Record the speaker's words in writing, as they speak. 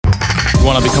you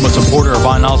want to become a supporter of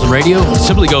iNoslen Radio,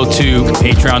 simply go to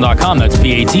patreon.com. That's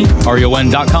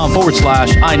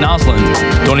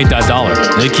patreon.com/iNoslen. Donate that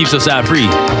 $1. It keeps us ad-free,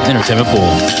 entertainment full.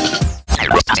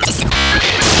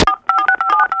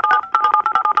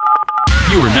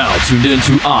 You are now tuned in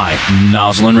to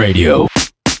iNoslen Radio.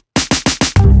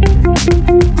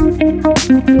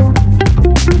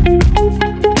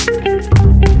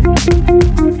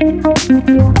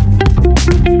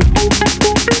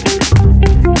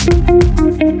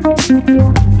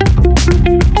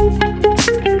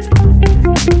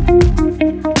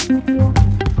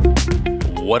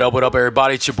 What up,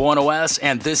 everybody? It's your boy OS,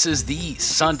 and this is the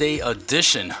Sunday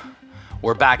edition.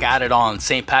 We're back at it on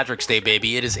St. Patrick's Day,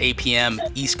 baby. It is 8 p.m.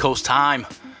 East Coast time.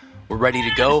 We're ready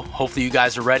to go. Hopefully you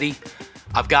guys are ready.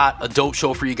 I've got a dope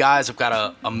show for you guys. I've got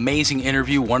an amazing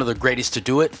interview, one of the greatest to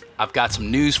do it. I've got some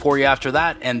news for you after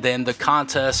that, and then the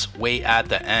contest way at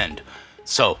the end.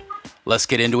 So let's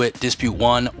get into it. Dispute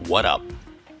 1, what up?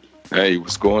 Hey,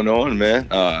 what's going on, man?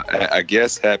 I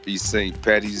guess happy St.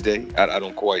 Patty's Day. I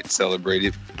don't quite celebrate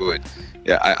it, but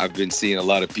yeah, I've been seeing a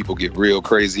lot of people get real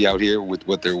crazy out here with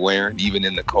what they're wearing, even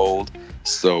in the cold.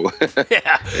 So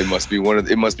yeah, it must be one of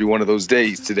those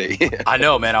days today. I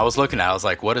know, man. I was looking at it. I was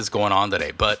like, what is going on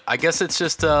today? But I guess it's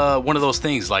just one of those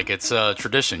things. Like, it's a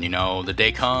tradition, you know. The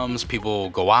day comes,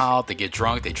 people go out, they get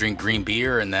drunk, they drink green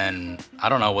beer, and then I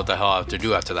don't know what the hell I have to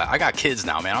do after that. I got kids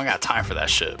now, man. I don't got time for that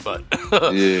shit. But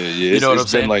yeah. You know what I'm saying?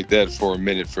 It's been like that for a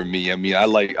minute for me. I mean, I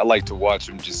like to watch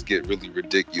them just get really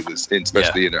ridiculous, and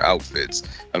especially in their outfits.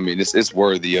 I mean, it's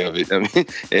worthy of it.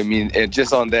 I mean, and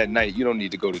just on that night, you don't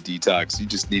need to go to detox. You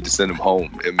just need to send them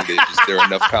home. I mean, they're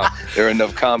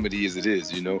enough comedy as it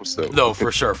is, you know. So no,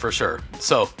 for sure.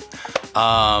 So,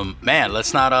 man,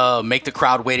 let's not make the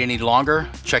crowd wait any longer.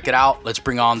 Check it out. Let's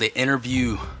bring on the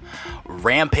interview.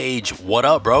 Rampage, what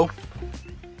up, bro?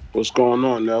 What's going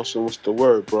on, Nelson? What's the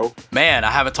word, bro? Man,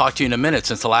 I haven't talked to you in a minute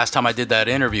since the last time I did that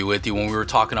interview with you, when we were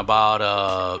talking about,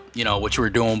 what you were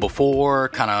doing before,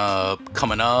 kind of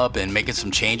coming up and making some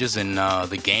changes in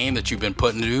the game that you've been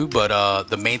putting to do. But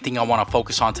the main thing I want to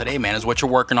focus on today, man, is what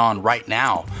you're working on right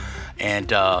now. And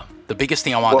the biggest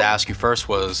thing I wanted to ask you first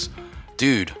was,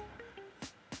 dude,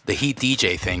 the Heat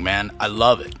DJ thing, man. I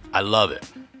love it.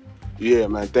 Yeah,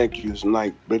 man. Thank you.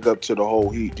 Tonight, big up to the whole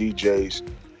Heat DJs.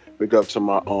 Big up to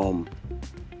my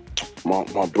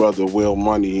brother Will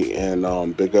Money,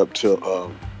 and big up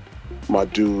to my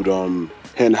dude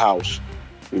Hen House,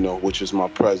 you know, which is my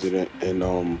president,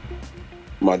 and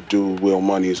my dude Will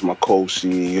Money is my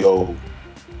co-CEO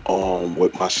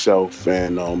with myself,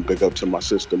 and big up to my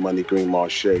sister Money Green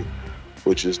Marche,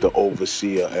 which is the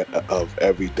overseer of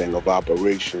everything, of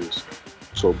operations.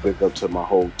 So big up to my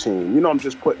whole team. You know, I'm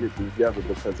just putting it together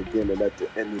because, again, and at the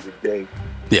end of the day,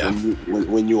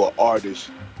 when you're an artist,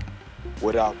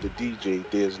 without the DJ,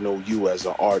 there's no you as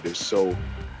an artist. So,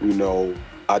 you know,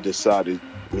 I decided,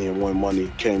 me and One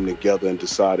Money came together and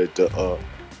decided to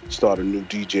start a new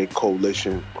DJ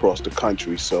coalition across the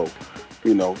country. So,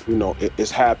 you know,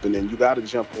 it's happening. You got to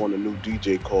jump on a new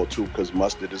DJ call too, because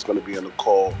Mustard is going to be on the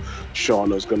call.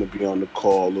 Shauna's going to be on the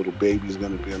call. Little Baby's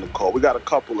going to be on the call. We got a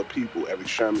couple of people. Eric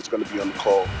Sherman's going to be on the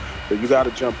call. But you got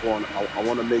to jump on. I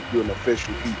want to make you an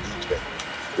official Heat DJ.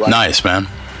 Right? Nice, man.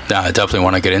 Yeah, I definitely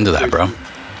want to get into that, bro.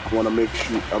 I want to make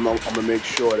sure. I'm gonna make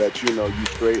sure that you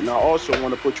straight. And I also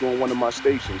want to put you on one of my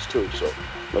stations too. So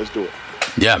let's do it.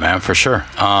 Yeah, man, for sure.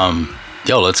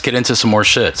 Let's get into some more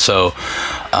shit. So,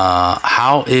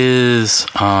 how is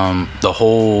the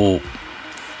whole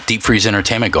Deep Freeze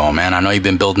Entertainment going, man? I know you've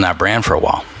been building that brand for a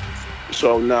while.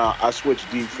 So now I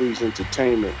switched Deep Freeze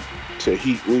Entertainment to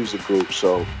Heat Music Group.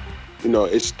 So, you know,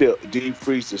 it's still, Deep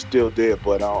Freeze is still there,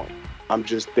 but I'm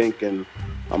just thinking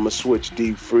I'm gonna switch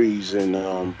Deep Freeze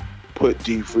and put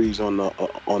Deep Freeze on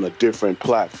a different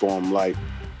platform, like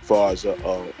far as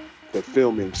the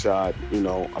filming side. You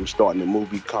know, I'm starting a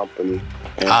movie company,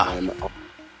 and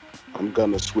I'm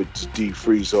gonna switch Deep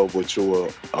Freeze over to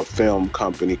a film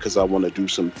company because I want to do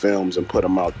some films and put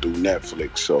them out through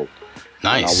Netflix. So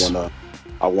nice.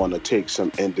 I wanna take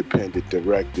some independent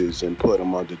directors and put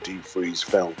them under Deep Freeze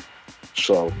Film.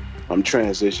 So I'm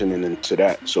transitioning into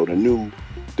that. So the new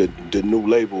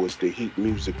label is the Heat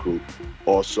Music Group.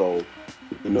 Also,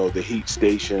 you know, the Heat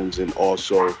stations and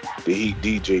also the Heat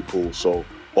DJ pool. So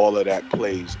all of that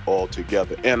plays all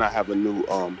together. And I have a new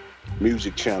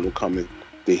music channel coming,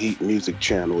 the Heat Music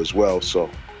Channel as well. So,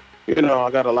 you know,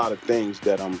 I got a lot of things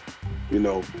that I'm, you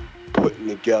know, putting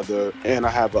together. And I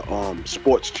have a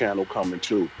sports channel coming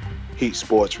too, Heat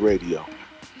Sports Radio.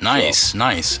 Nice.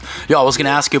 Yo, I was going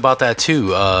to ask you about that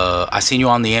too. I seen you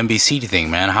on the NBC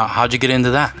thing, man. How'd you get into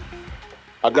that?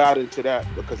 I got into that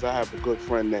because I have a good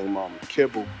friend named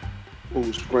Kibble,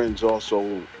 who's friends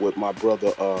also with my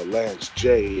brother Lance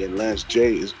J, and Lance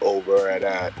J is over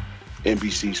at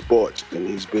NBC Sports, and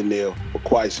he's been there for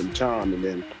quite some time. And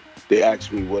then they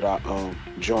asked me would I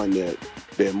join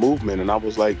their movement, and I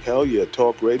was like, hell yeah,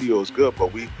 talk radio is good,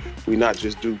 but we not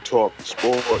just do talk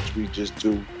sports, we just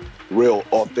do real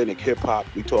authentic hip hop.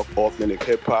 We talk authentic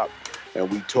hip hop,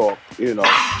 and we talk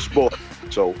sport.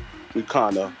 So we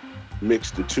kind of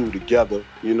mix the two together,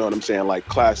 you know what I'm saying? Like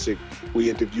classic, we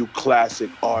interview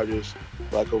classic artists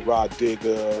like a Rod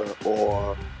Digger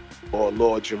or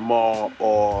Lord Jamal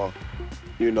or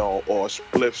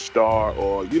Spliff Star,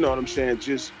 or you know what I'm saying?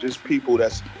 Just people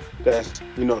that's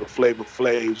the Flavor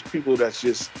Flavs, people that's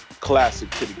just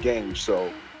classic to the game.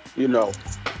 So you got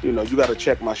to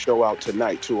check my show out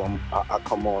tonight too. I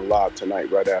come on live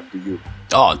tonight right after you.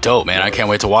 Oh, dope, man! I can't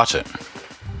wait to watch it.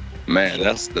 Man,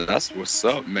 that's what's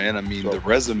up, man. I mean, the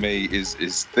resume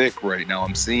is thick right now.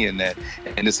 I'm seeing that,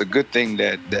 and it's a good thing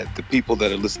that the people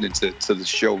that are listening to the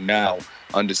show now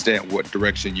understand what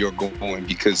direction you're going,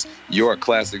 because you're a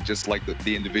classic, just like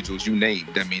the individuals you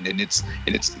named. I mean, and it's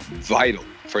vital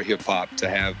for hip hop to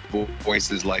have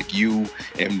voices like you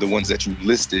and the ones that you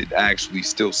listed actually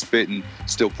still spitting,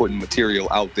 still putting material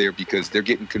out there, because they're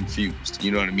getting confused.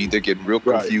 You know what I mean? They're getting real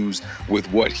confused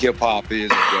with what hip hop is,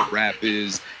 what rap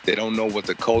is. They don't know what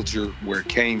the culture, where it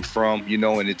came from,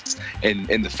 and it's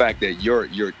and the fact that you're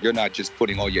not just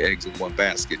putting all your eggs in one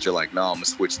basket. You're like, no, I'm gonna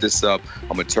switch this up. I'm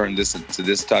gonna turn this into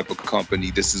this type of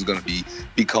company. This is gonna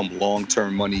become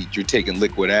long-term money. You're taking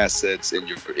liquid assets and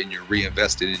you're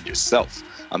reinvesting in yourself.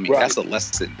 I mean, that's a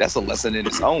lesson. That's a lesson in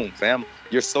its own, fam.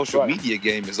 Your social media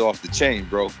game is off the chain,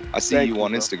 bro. I see you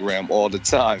on Instagram all the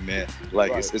time, man.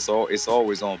 Like it's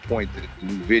always on point. The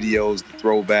new videos, the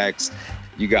throwbacks.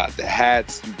 You got the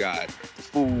hats, you got the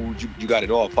food, you got it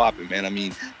all popping, man. I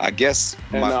mean, I guess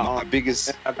my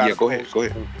biggest. Yeah, go ahead.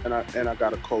 And I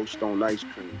got a Cold Stone ice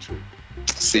cream too.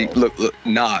 See, look,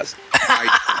 Nas.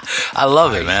 I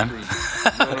love it, man. You know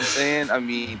what I'm saying? I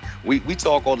mean, we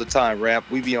talk all the time, rap.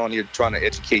 We be on here trying to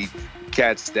educate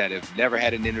cats that have never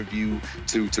had an interview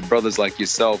to brothers like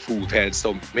yourself who've had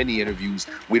so many interviews.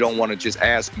 We don't want to just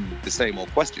ask you the same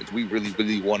old questions. We really,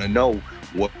 really want to know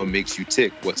what makes you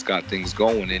tick, what's got things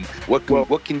going, and what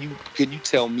can you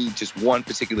tell me just one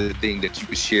particular thing that you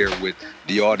could share with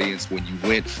the audience when you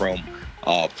went from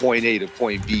point A to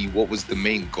point B? What was the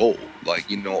main goal?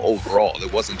 Like, overall,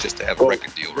 it wasn't just to have a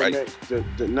record deal, right?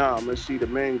 The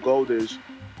main goal is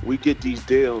we get these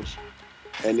deals,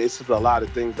 and this is a lot of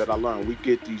things that I learned. We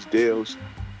get these deals,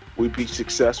 we be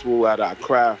successful at our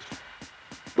craft,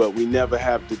 but we never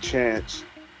have the chance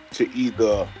to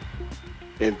either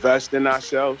invest in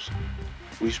ourselves.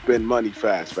 We spend money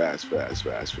fast.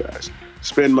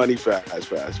 Spend money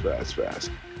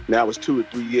fast. Now it's 2 or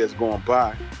 3 years going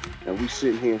by, and we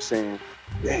sitting here saying,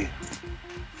 damn,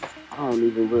 I don't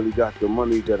even really got the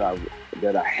money that I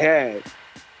had.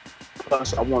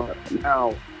 Plus,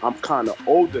 now I'm kind of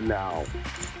older now.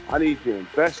 I need to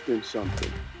invest in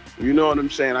something. You know what I'm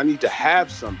saying? I need to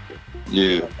have something.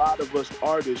 Yeah. A lot of us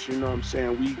artists, you know what I'm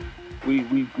saying? We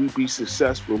be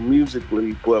successful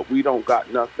musically, but we don't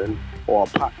got nothing or a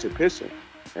pot to piss in.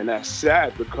 And that's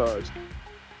sad because,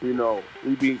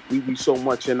 we be so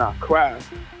much in our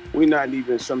craft. We not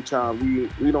even, sometimes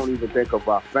we don't even think of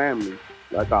our family,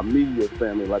 like our immediate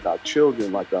family, like our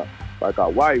children, like our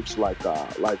wives,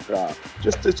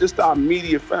 just our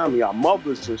immediate family, our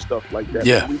mothers and stuff like that.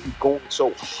 Yeah. We be going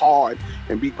so hard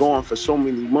and be going for so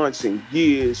many months and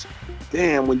years.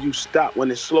 Damn, when you stop,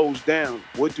 when it slows down,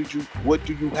 what do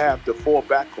you have to fall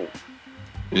back on?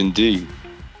 Indeed,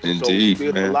 so there's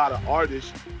a lot of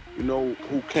artists,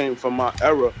 who came from my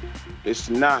era. It's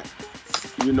not,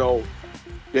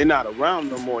 they're not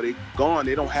around no more. They gone.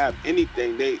 They don't have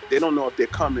anything. They don't know if they're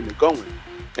coming and going.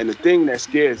 And the thing that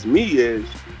scares me is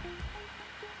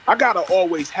I gotta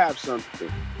always have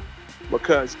something,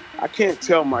 because I can't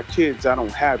tell my kids I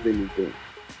don't have anything,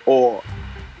 or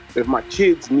if my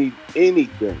kids need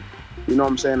anything, you know what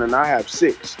I'm saying? And I have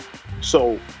 6.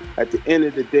 So at the end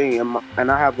of the day,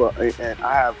 and I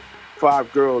have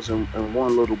 5 girls and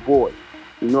 1 little boy,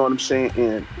 you know what I'm saying?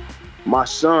 And my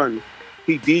son,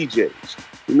 he DJs,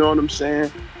 you know what I'm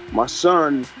saying? My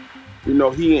son,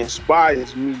 he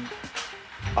inspires me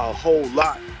a whole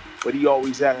lot, but he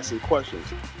always asking questions.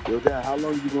 Yo, Dad, how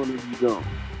long you gonna be gone?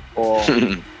 Or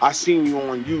I seen you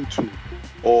on YouTube.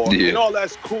 Or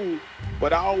that's cool,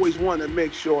 but I always want to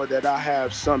make sure that I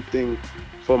have something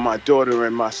for my daughter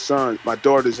and my son, my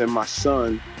daughters and my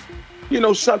son.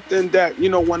 Something that,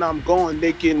 when I'm gone,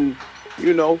 they can,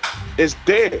 it's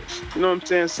theirs. You know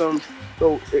what I'm saying?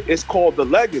 So it's called the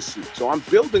legacy. So I'm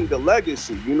building the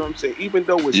legacy. You know what I'm saying? Even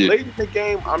though it's late in the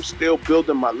game, I'm still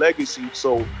building my legacy.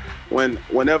 So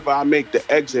whenever I make the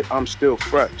exit, I'm still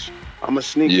fresh. I'm a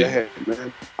sneakerhead,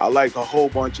 man. I like a whole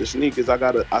bunch of sneakers. I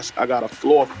got a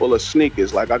floor full of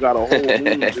sneakers. Like I got a whole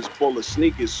room just full of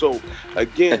sneakers. So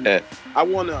again, I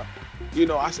wanna, you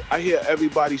know, I hear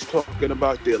everybody's talking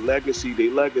about their legacy,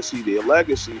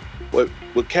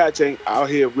 but cats ain't out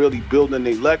here really building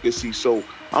their legacy. So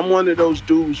I'm one of those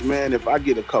dudes, man. If I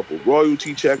get a couple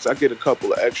royalty checks, I get a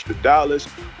couple of extra dollars.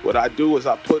 What I do is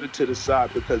I put it to the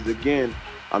side because, again,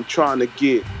 I'm trying to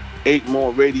get 8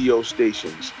 more radio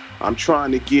stations. I'm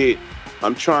trying to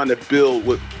build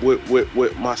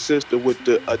with my sister with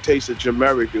a Taste of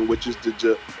Jamaican, which is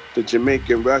the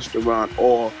Jamaican restaurant,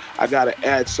 or I gotta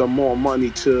add some more money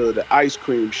to the ice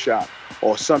cream shop,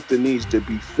 or something needs to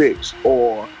be fixed,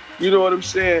 or you know what I'm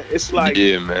saying? It's like,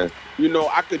 yeah, man. You know,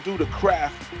 I could do the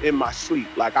craft in my sleep.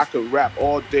 Like I could rap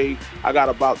all day. I got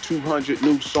about 200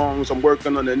 new songs. I'm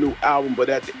working on a new album, but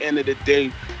at the end of the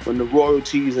day, when the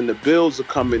royalties and the bills are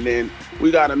coming in, we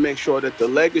got to make sure that the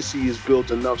legacy is built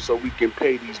enough so we can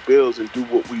pay these bills and do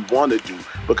what we want to do.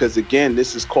 Because again,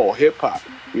 this is called hip hop.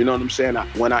 You know what I'm saying?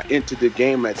 When I entered the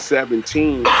game at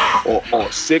 17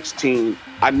 or 16,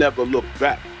 I never looked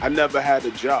back. I never had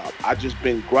a job. I just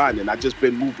been grinding. I just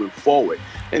been moving forward.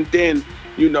 And then,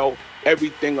 you know,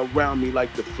 everything around me,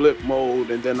 like the flip mode,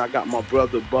 and then I got my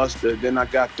brother Buster, then I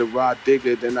got the Rod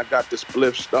Digger, then I got the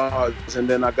Spliff Stars, and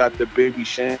then I got the Baby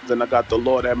Shams, and I got the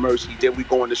Lord Have Mercy. Then we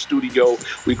go in the studio,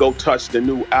 we go touch the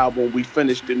new album, we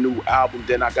finish the new album,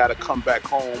 then I gotta come back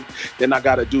home, then I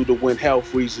gotta do the When Hell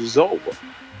Freezes Over.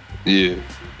 Yeah.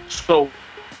 So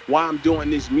while I'm doing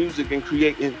this music and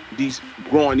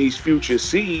growing these future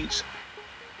seeds,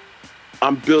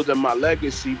 I'm building my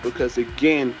legacy because,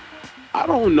 again, I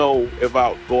don't know if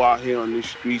I'll go out here on these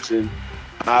streets and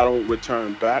I don't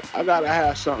return back. I gotta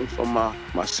have something for my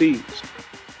seeds.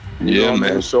 You know,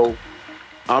 man. So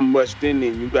I'm West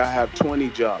Indian. You gotta have 20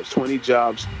 jobs. 20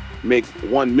 jobs make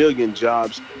 1 million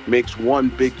jobs, makes one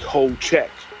big whole check.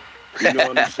 You know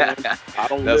what I'm saying? I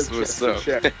don't That's live what's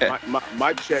check to check.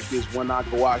 My check is when I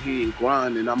go out here and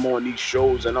grind and I'm on these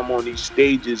shows and I'm on these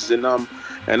stages and I'm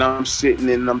sitting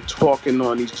and I'm talking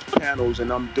on these panels and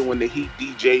I'm doing the heat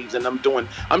DJs and I'm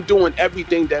doing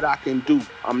everything that I can do.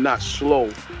 I'm not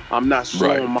slow. I'm not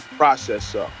slowing my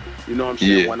process up. You know what I'm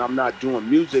saying? Yeah. When I'm not doing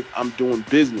music, I'm doing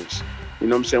business. You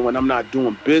know what I'm saying? When I'm not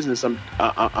doing business,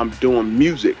 I'm doing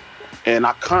music. And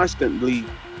I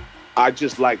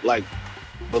just like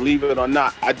believe it or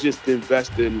not, I just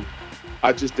invested in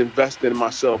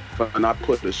myself and I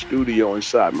put a studio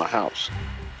inside my house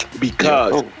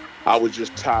because I was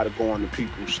just tired of going to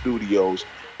people's studios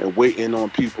and waiting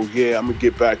on people. Yeah, I'm gonna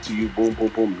get back to you. Boom, boom,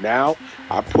 boom. Now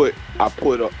I got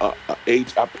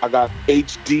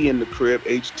HD in the crib,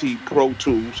 HT Pro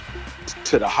Tools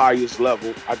to the highest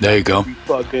level. There you go.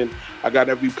 I got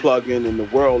every plug-in in the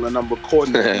world, and I'm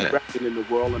recording every record in the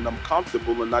world, and I'm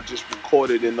comfortable. And I just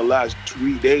recorded in the last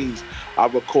 3 days. I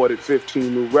recorded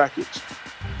 15 new records.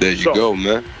 There you go,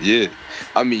 man. Yeah.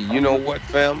 I mean, you know what,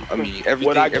 fam? I mean,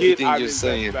 everything you're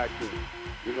saying.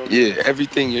 You know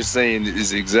everything you're saying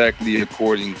is exactly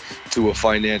according to a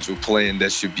financial plan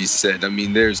that should be set. I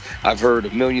mean, I've heard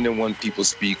 1,000,001 people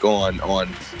speak on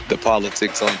the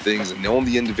politics on things, and the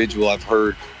only individual I've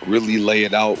heard really lay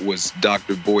it out was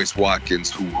Dr. Boyce Watkins,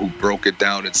 who broke it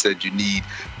down and said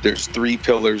there's 3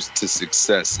 pillars to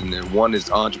success, and then one is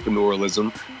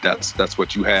entrepreneurialism. That's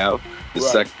what you have. The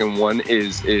second one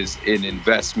is in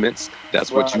investments.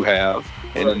 That's what you have.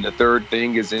 And then the third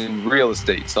thing is in real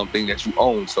estate, something that you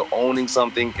own. So owning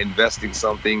something, investing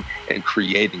something, and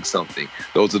creating something.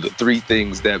 Those are the 3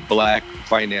 things that Black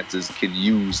finances can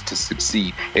use to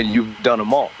succeed. And you've done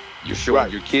them all. You're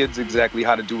showing your kids exactly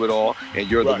how to do it all, and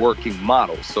you're the working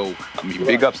model. So, I mean,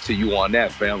 big ups to you on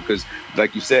that, fam, because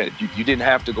like you said, you didn't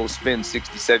have to go spend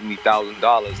 $60,000,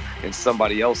 $70,000 in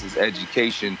somebody else's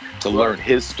education to learn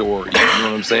his story. You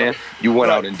know what I'm saying? You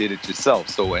went out and did it yourself.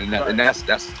 So, and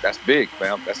that's big,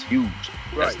 fam. That's huge.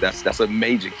 That's a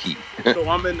major key. So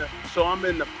I'm in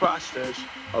the process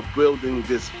of building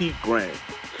this heat brand.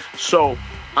 So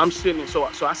I'm sitting. So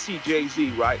I see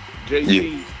Jay-Z, right?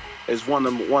 Jay-Z is one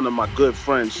of my good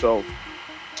friends. So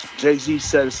Jay-Z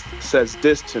says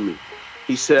this to me.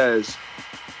 He says,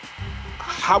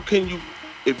 "How can you,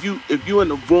 if you're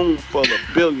in a room full of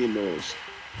billionaires,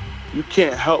 you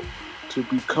can't help to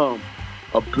become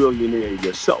a billionaire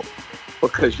yourself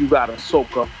because you gotta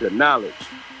soak up the knowledge."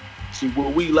 See,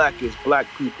 what we lack is Black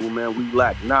people, man. We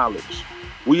lack knowledge.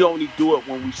 We only do it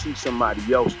when we see somebody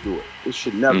else do it. It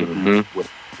should never be with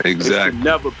Exactly. It should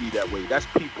never be that way. That's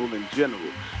people in general.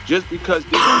 Just because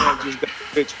this man just got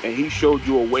rich and he showed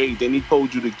you a way, then he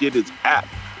told you to get his app,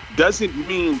 doesn't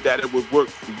mean that it would work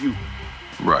for you.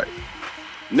 Right.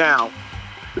 Now,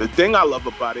 the thing I love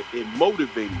about it, it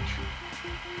motivated you.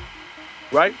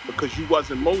 Right? Because you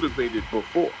wasn't motivated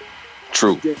before.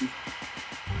 True.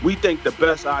 We think the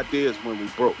best idea is when we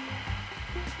broke.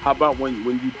 How about when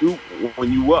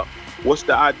you up? What's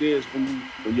the ideas when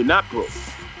you're not broke?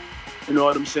 You know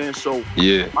what I'm saying? So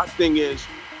yeah. My thing is,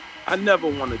 I never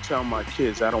want to tell my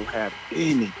kids I don't have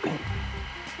anything.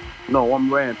 No,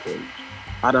 I'm Rampage.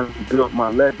 I done built my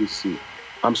legacy.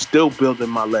 I'm still building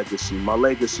my legacy. My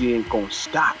legacy ain't gonna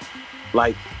stop.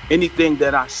 Like anything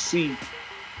that I see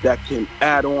that can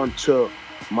add on to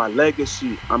my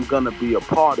legacy, I'm gonna be a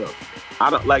part of. I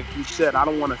don't, like you said, I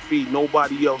don't want to feed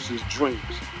nobody else's dreams,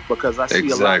 because I see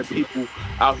a lot of people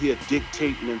out here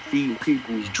dictating and feeding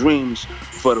people's dreams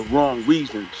for the wrong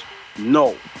reasons.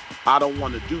 No, I don't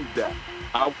want to do that.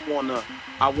 I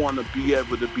wanna be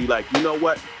able to be like, you know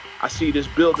what? I see this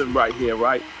building right here,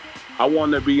 right? I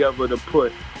want to be able to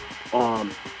put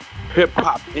Hip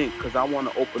Hop Inc. because I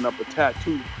want to open up a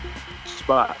tattoo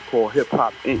spot called Hip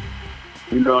Hop Inc.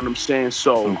 You know what I'm saying?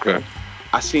 So okay.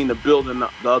 I seen the building the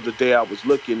other day I was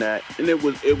looking at, and it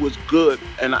was good.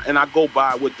 And I go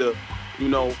by with the,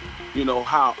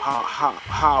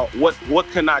 how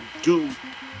what can I do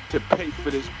to pay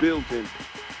for this building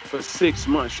for 6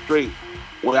 months straight,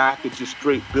 where I could just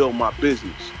straight build my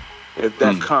business, if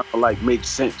that kind of like makes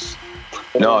sense.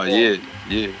 Yeah,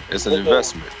 it's an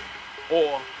investment.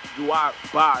 Or do I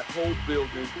buy a whole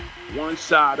building? One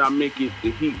side I make it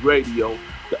the Heat Radio,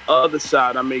 the other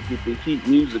side I make it the Heat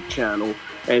Music Channel,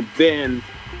 and then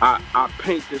I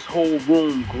paint this whole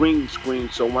room green screen,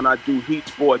 so when I do Heat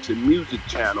Sports and Music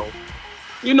Channel,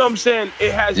 you know what I'm saying?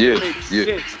 It has to make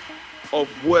sense of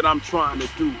what I'm trying to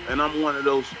do. And I'm one of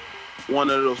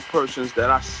those persons that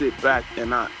I sit back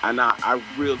and I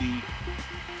really,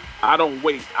 I don't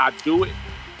wait. I do it,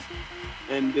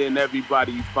 and then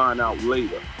everybody find out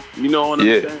later. You know what I'm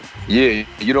saying? Yeah,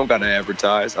 you don't gotta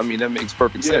advertise. I mean, that makes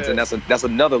perfect sense, and that's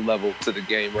another level to the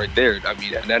game right there. I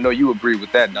mean, and I know you agree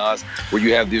with that, Nas, where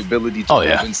you have the ability to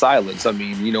live in silence. I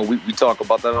mean, we talk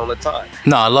about that all the time.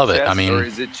 No, I love it. I mean, or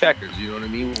is it checkers? You know what I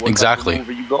mean? What exactly.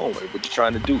 Where you going? What you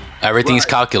trying to do? Everything's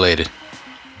calculated.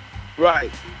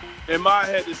 Right. In my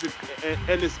head,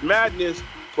 and it's madness,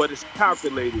 but it's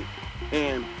calculated.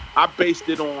 And I based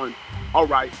it on, all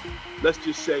right, let's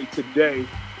just say today,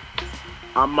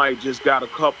 I might just got a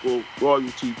couple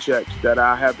royalty checks that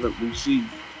I haven't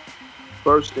received.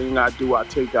 First thing I do, I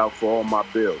take out for all my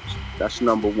bills. That's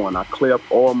number one. I clear up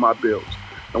all my bills.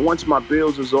 And once my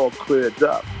bills is all cleared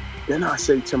up, then I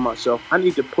say to myself, I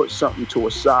need to put something to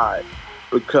a side,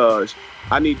 because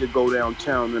I need to go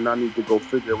downtown and I need to go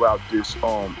figure out this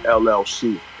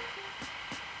LLC.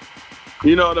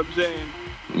 You know what I'm saying?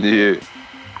 Yeah.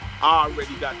 I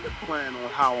already got the plan on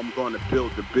how I'm going to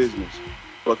build the business.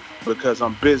 But because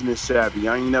I'm business savvy,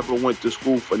 I ain't never went to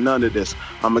school for none of this.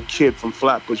 I'm a kid from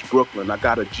Flatbush, Brooklyn. I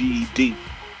got a GED.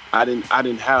 I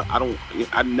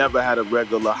never had a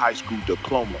regular high school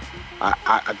diploma.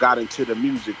 I got into the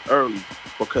music early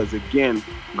because, again,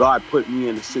 God put me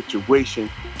in a situation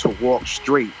to walk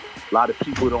straight. A lot of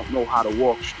people don't know how to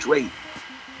walk straight.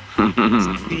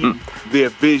 See their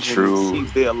vision, see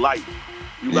their light.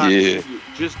 You gotta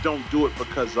just don't do it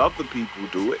because other people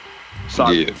do it.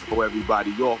 Sorry to throw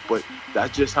everybody off, but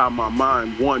that's just how my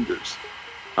mind wanders.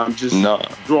 I'm just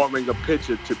drawing a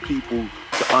picture to people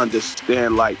to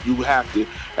understand, like, you have to,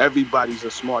 everybody's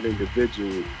a smart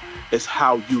individual. It's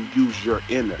how you use your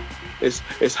inner.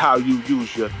 It's how you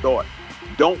use your thought.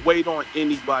 Don't wait on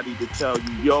anybody to tell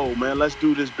you, yo, man, let's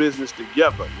do this business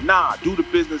together. Nah, do the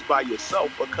business by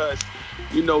yourself, because,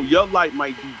 your light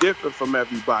might be different from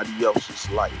everybody else's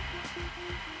light.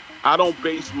 I don't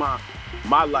base my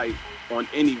light on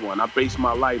anyone. I base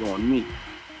my light on me.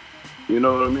 You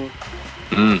know what I mean?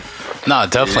 No,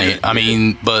 definitely. I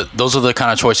mean, but those are the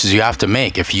kind of choices you have to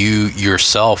make. If you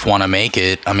yourself want to make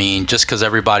it, I mean, just because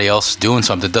everybody else is doing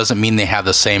something doesn't mean they have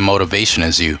the same motivation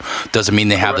as you. Doesn't mean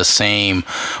they have the same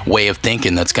way of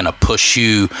thinking that's going to push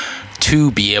you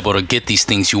to be able to get these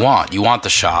things you want. You want the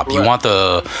shop, you want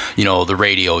the, the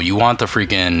radio, you want the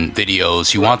freaking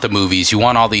videos, you want the movies, you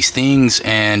want all these things.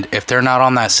 And if they're not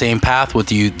on that same path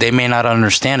with you, they may not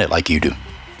understand it like you do.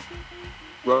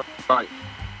 Right.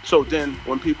 So then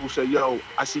when people say, yo,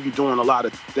 I see you doing a lot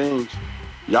of things,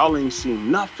 y'all ain't seen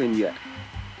nothing yet.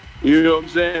 You know what I'm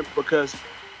saying? Because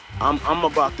I'm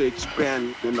about to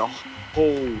expand in a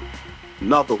whole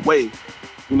nother way.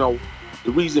 The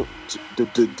reason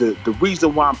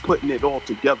why I'm putting it all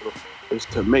together is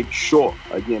to make sure,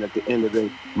 again, at the end of the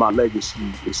day, my legacy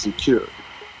is secure.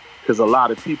 Because a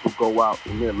lot of people go out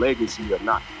and their legacy are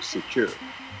not secure.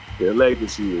 Their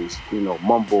legacy is,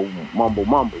 mumble. You know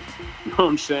what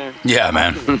I'm saying? Yeah,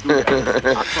 man.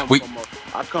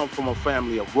 I come from a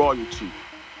family of royalty.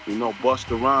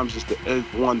 Busta Rhymes is the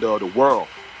eighth wonder of the world.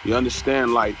 You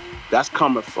understand? Like, that's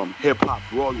coming from hip-hop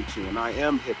royalty, and I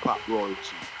am hip-hop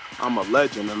royalty. I'm a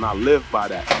legend, and I live by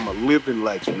that. I'm a living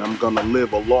legend. I'm going to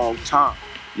live a long time.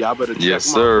 Y'all better check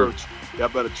my verse. Y'all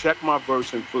better check my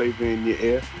verse and flavor in your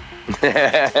ear.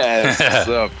 That's what's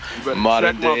up.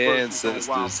 Modern day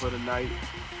ancestors. For the night.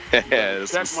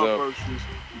 That's check what's my up. verses.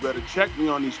 You better check me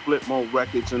on these Split Mode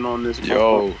records and on this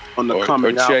on the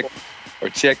coming album. Or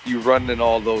check you running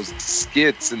all those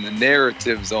skits and the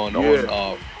narratives on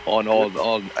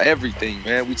all everything,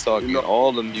 man. We talking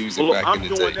all the music back in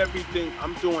the day.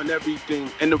 I'm doing everything.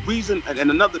 And the reason, and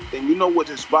another thing, you know what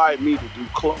inspired me to do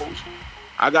clothes?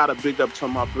 I got to big up to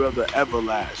my brother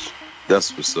Everlast.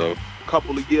 That's what's up. A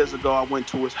couple of years ago, I went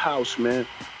to his house, man,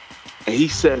 and he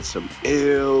said some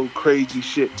ill, crazy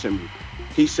shit to me.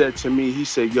 He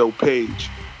said, yo, Paige,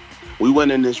 we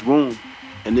went in this room,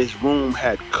 and this room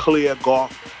had clear pool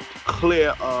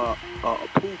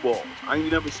balls. I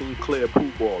ain't never seen clear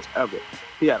pool balls ever.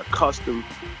 He had a custom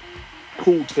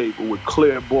pool table with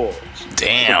clear balls.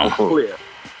 Damn. Clear,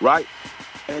 right?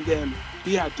 And then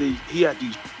he had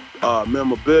these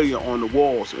memorabilia on the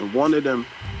walls, and one of them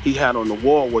he had on the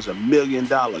wall was $1 million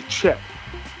check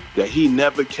that he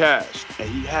never cashed, and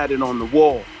he had it on the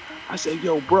wall. I said,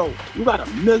 yo, bro, you got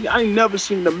 $1 million? I ain't never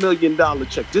seen $1 million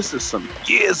check. This is some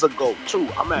years ago, too.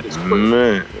 I'm at his crib.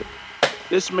 Man.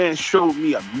 This man showed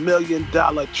me $1 million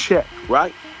check,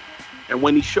 right? And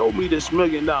when he showed me this $1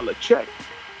 million check,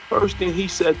 first thing he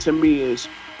said to me is,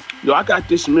 yo, I got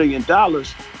this $1 million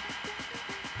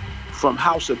from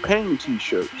House of Pain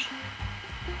t-shirts.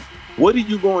 What are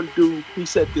you going to do? He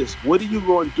said this, what are you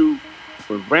going to do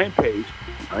with Rampage?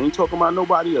 I ain't talking about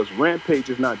nobody else. Rampage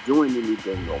is not doing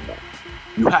anything no more.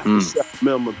 You have to sell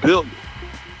memorabilia.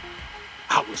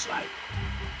 I was like,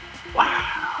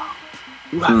 wow.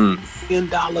 You have $1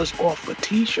 million off a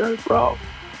t-shirt, bro?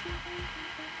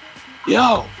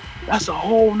 Yo, that's a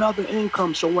whole nother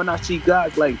income. So when I see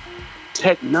guys like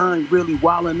Tech 9 really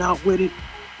wilding out with it,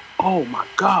 oh my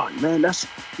God, man, and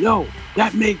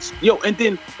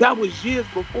then that was years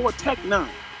before Tech 9.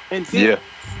 And then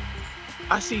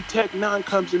I see Tech 9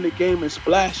 comes in the game and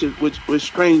splashes with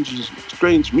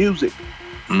strange music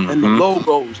and the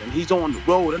logos, and he's on the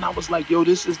road. And I was like, yo,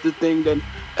 this is the thing that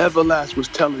Everlast was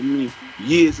telling me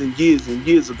years and years and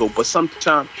years ago. But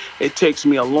sometimes it takes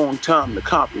me a long time to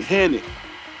comprehend it.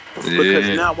 Because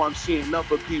now I'm seeing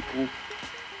other people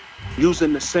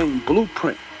using the same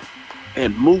blueprint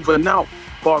and moving out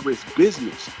far as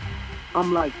business.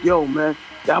 I'm like, yo, man,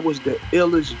 that was the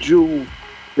illest jewel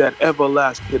that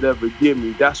Everlast could ever give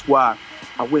me. That's why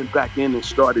I went back in and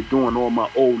started doing all my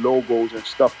old logos and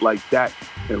stuff like that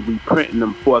and reprinting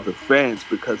them for the fans,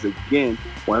 because again,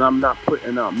 when I'm not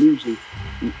putting out music,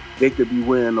 they could be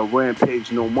wearing a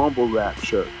Rampage No Mumble Rap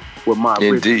shirt with my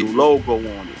original logo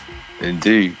on it.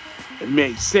 Indeed. It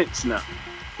made sense now.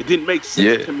 It didn't make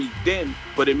sense to me then,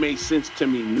 but it made sense to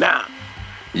me now.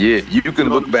 Yeah, you can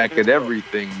look back at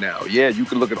everything now. Yeah, you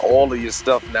can look at all of your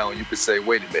stuff now and you can say,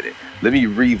 wait a minute, let me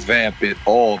revamp it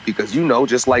all. Because,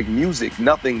 just like music,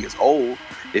 nothing is old.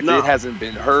 If it hasn't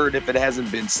been heard, if it hasn't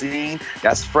been seen,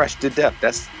 that's fresh to death.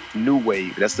 That's new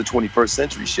wave. That's the 21st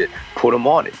century shit. Put them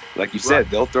on it. Like you said,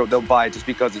 they'll buy it just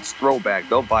because it's throwback.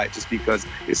 They'll buy it just because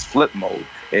it's flip mode.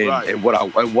 And what I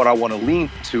want to lean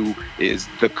to is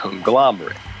the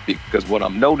conglomerate. Because what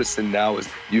I'm noticing now is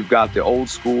you've got the old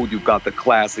school, you've got the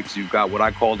classics, you've got what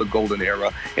I call the golden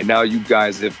era, and now you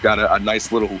guys have got a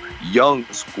nice little young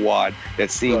squad that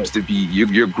seems to be,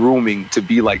 you're grooming to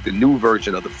be like the new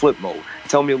version of the flip mode.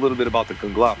 Tell me a little bit about the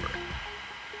conglomerate.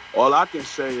 All I can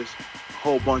say is a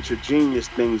whole bunch of genius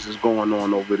things is going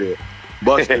on over there.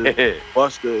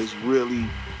 Busta is really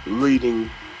leading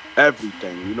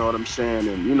everything, you know what I'm saying?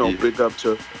 And, big up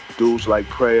to dudes like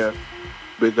Prayer,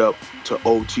 big up to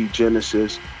OT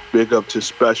Genesis, big up to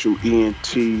Special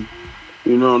ENT, you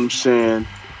know what I'm saying?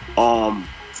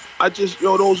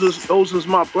 Those is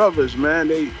my brothers, man.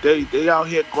 They out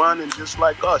here grinding just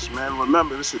like us, man.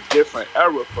 Remember, this is a different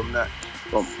era from that,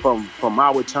 from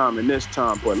our time and this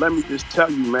time. But let me just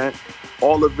tell you, man,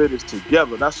 all of it is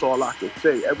together. That's all I can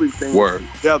say. Everything is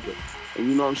together. And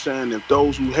you know what I'm saying? If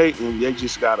those who hating, they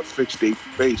just gotta fix their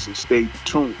face and stay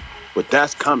tuned. But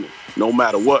that's coming, no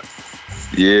matter what.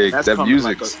 Yeah, that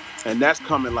music's and that's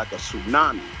coming like a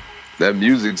tsunami. That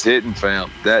music's hitting, fam.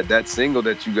 That single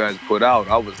that you guys put out,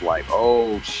 I was like,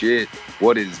 oh shit,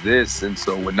 what is this? And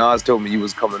so when Nas told me he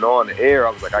was coming on the air,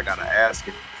 I was like, I gotta ask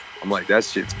him. I'm like, that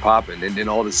shit's popping. And then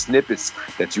all the snippets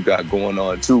that you got going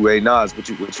on too. Hey Nas, what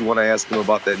you want to ask him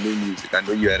about that new music? I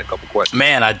know you had a couple questions.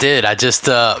 Man, I did.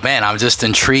 I'm just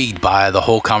intrigued by the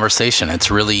whole conversation. It's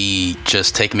really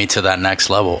just taken me to that next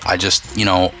level. I just,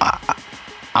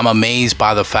 I'm amazed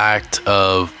by the fact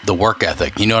of the work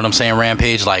ethic. You know what I'm saying,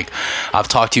 Rampage? Like, I've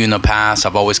talked to you in the past.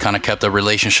 I've always kind of kept a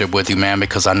relationship with you, man,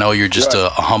 because I know you're just a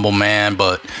humble man,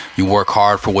 but you work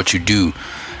hard for what you do.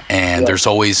 And there's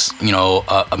always,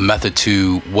 a method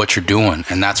to what you're doing.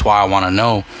 And that's why I want to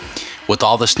know, with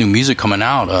all this new music coming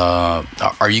out,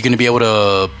 are you going to be able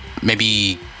to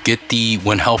maybe get the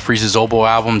When Hell Freezes Over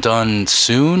album done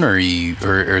soon, or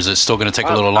is it still going to take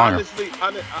a little longer?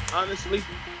 Honestly,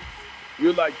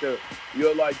 you're like the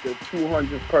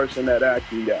 200th person that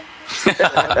asked me that.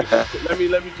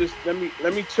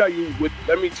 let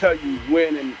me tell you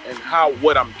when and how,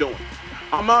 what I'm doing.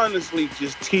 I'm honestly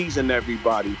just teasing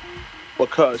everybody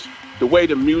because the way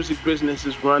the music business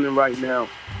is running right now,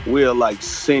 we're like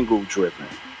single driven.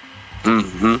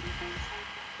 Mm-hmm.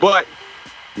 But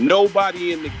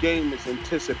nobody in the game is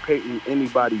anticipating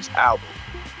anybody's album.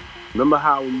 Remember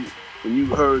how when you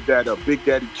heard that Big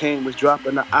Daddy Kane was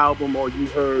dropping the album, or you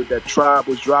heard that Tribe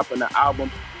was dropping the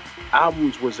album,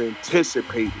 albums was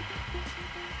anticipated.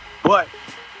 But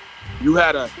you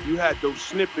had those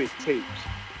snippet tapes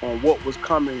on what was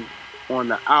coming on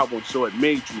the album, so it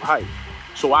made you hype.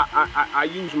 So I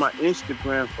use my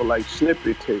Instagram for like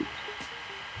snippet tapes,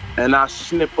 and I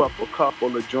snip up a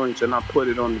couple of joints and I put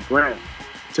it on the gram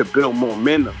to build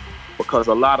momentum, because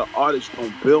a lot of artists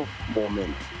don't build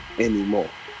momentum anymore.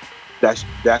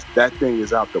 That thing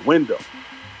is out the window.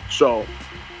 So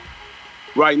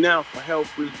right now, for Hell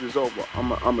Freezes Over, I'm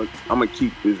gonna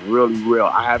keep this really real.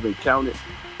 I haven't counted,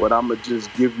 but I'm gonna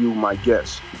just give you my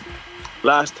guess.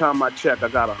 Last time I checked, I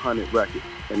got 100 records,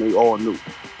 and they all new.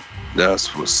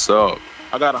 That's what's up.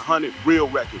 I got 100 real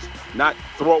records, not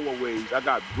throwaways. I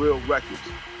got real records.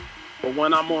 But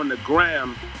when I'm on the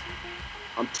gram,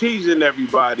 I'm teasing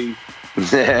everybody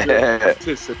with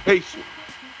anticipation.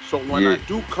 So when I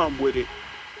do come with it,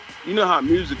 you know how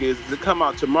music is. If it come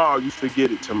out tomorrow, you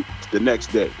forget it the next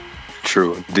day.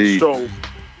 True, indeed. So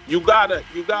you gotta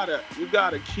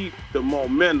keep the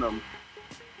momentum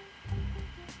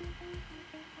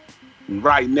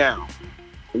right now,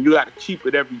 and you got to keep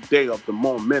it every day of the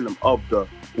momentum of the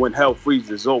When Hell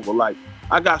Freezes Over. Like,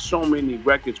 I got so many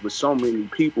records with so many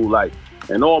people, like,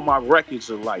 and all my records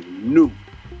are like new,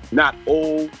 not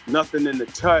old, nothing in the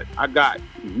tut. I got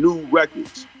new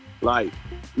records. Like,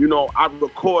 I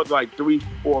record like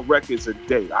 3-4 records a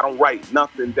day. I don't write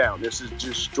nothing down. This is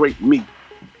just straight me.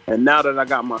 And now that I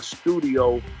got my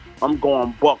studio, I'm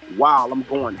going buck wild. I'm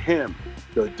going ham.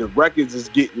 The records is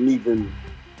getting even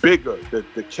bigger.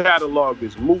 The catalog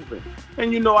is moving.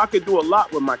 And I could do a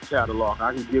lot with my catalog.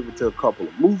 I can give it to a couple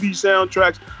of movie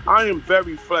soundtracks. I am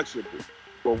very flexible.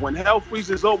 But When Hell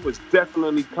Freezes Over is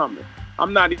definitely coming.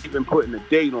 I'm not even putting a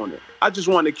date on it. I just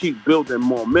want to keep building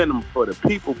momentum for the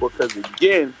people, because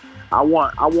again, I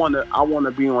want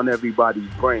to be on everybody's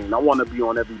brain. I want to be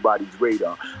on everybody's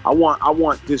radar. I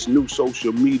want this new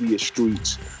social media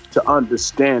streets to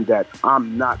understand that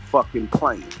I'm not fucking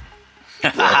playing.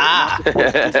 I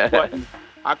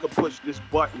could push this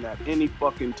button at any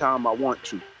fucking time I want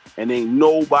to, and ain't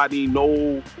nobody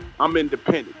know I'm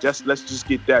independent. Let's just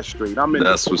get that straight. I'm independent.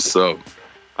 That's what's up.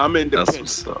 I'm independent.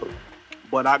 That's what's up.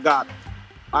 But I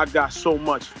got so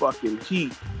much fucking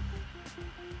heat.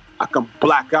 I can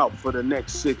black out for the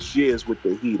next 6 years with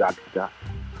the heat I got.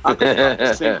 I can drop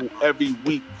a single every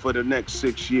week for the next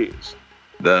 6 years.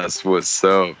 That's what's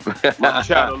up. My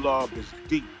catalog is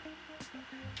deep.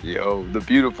 Yo, the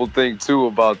beautiful thing too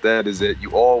about that is that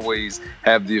you always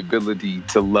have the ability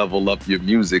to level up your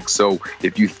music. So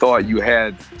if you thought you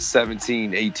had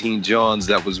 17, 18 Johns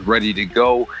that was ready to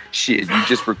go, shit, you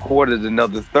just recorded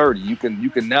another 30. You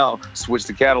can now switch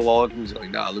the catalog and be like,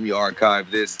 nah, let me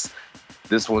archive this.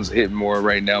 This one's hitting more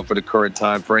right now for the current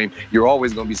time frame. You're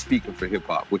always going to be speaking for hip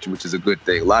hop, which is a good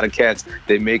thing. A lot of cats,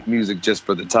 they make music just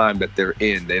for the time that they're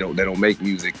in. They don't make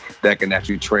music that can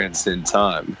actually transcend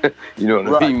time. You know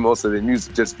what I mean? Most of their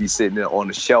music just be sitting there on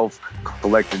the shelf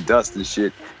collecting dust and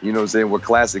shit. You know what I'm saying? Where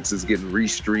classics is getting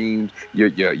restreamed.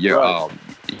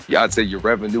 I'd say your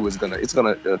revenue is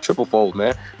gonna triple fold,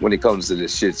 man, when it comes to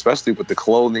this shit, especially with the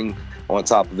clothing on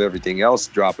top of everything else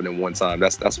dropping in one time.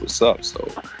 That's what's up. So.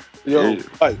 Yo,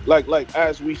 like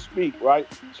as we speak, right?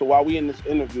 So while we in this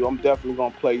interview, I'm definitely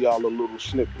gonna play y'all a little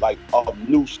snippet, like of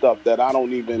new stuff that I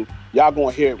don't even, y'all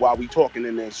gonna hear it while we talking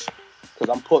in this.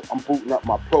 I'm booting up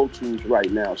my Pro Tools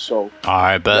right now. So all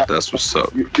right, bet. That's what's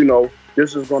up. You know,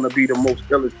 this is gonna be the most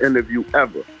illest interview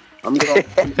ever. I'm gonna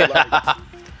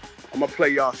play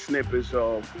y'all snippets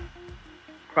of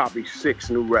probably 6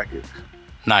 new records.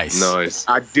 Nice.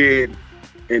 I did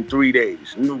in 3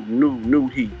 days. New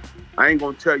heat. I ain't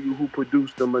gonna tell you who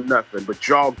produced them or nothing, but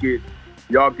y'all get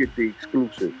the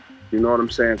exclusive. You know what I'm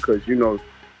saying? Cause you know,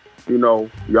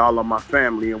 y'all are my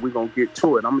family, and we're gonna get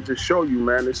to it. I'm gonna just show you,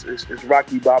 man. It's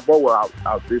Rocky Balboa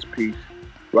out this piece.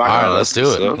 All right, let's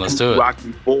do it. Let's do it.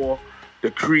 Rocky 4,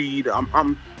 the Creed.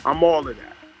 I'm all of that.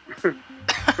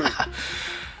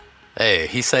 Hey,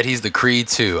 he said he's the Creed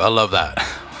too. I love that.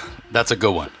 That's a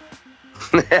good one.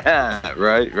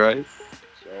 Right.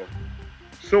 So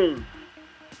soon,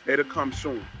 it'll come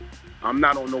soon. I'm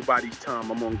not on nobody's time.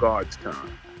 I'm on God's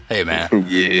time. Hey, man.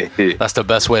 Yeah. That's the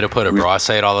best way to put it, bro. I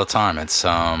say it all the time. It's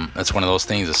one of those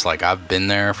things. It's like I've been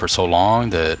there for so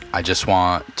long that I just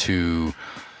want to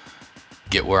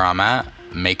get where I'm at,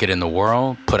 make it in the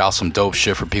world, put out some dope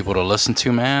shit for people to listen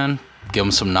to, man. Give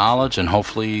them some knowledge, and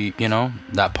hopefully,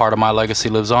 that part of my legacy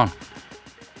lives on.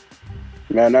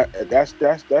 Man, that's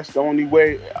the only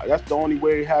way. That's the only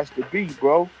way it has to be,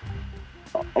 bro.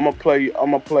 I'm gonna play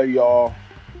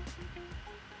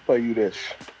you this.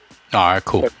 All right,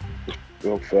 cool.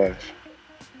 Real fast.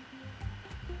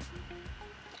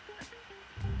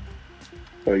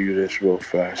 Play you this real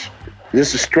fast.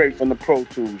 This is straight from the Pro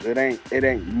Tools. It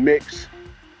ain't mixed.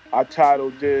 I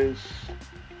titled this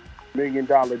 $1 Million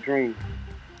Dream.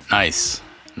 Nice.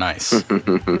 All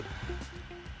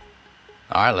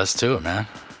right, let's do it, man.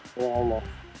 Hold on.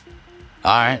 All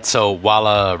right, so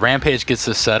while Rampage gets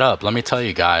this set up, let me tell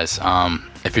you guys,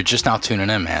 if you're just now tuning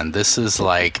in, man, this is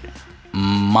like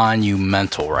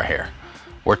monumental right here.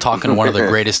 We're talking to one of the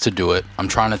greatest to do it. I'm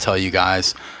trying to tell you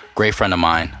guys, great friend of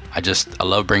mine. I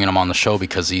love bringing him on the show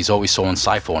because he's always so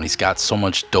insightful and he's got so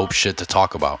much dope shit to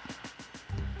talk about.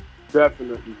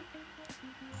 Definitely.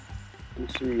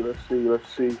 Let's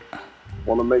see.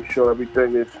 Want to make sure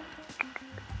everything is...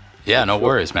 Yeah, no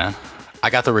worries, man. I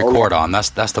got the record on. That's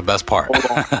the best part.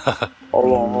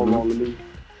 Hold on.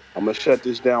 I'm going to shut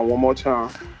this down one more time.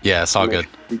 Yeah, it's all good.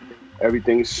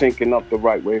 Everything's syncing up the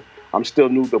right way. I'm still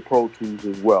new to Pro Tools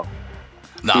as well.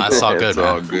 Nah, it's all good, It's man.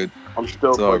 all good. I'm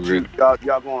still good.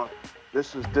 Y'all going,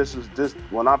 this is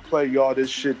when I play y'all this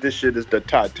shit is the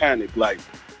Titanic. Like,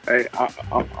 hey,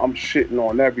 I'm shitting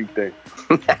on everything.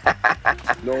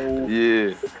 No.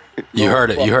 Yeah. You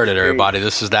heard it, everybody.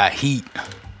 This is that heat.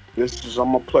 I'm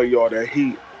gonna play y'all that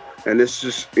heat. And it's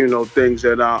just, things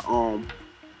that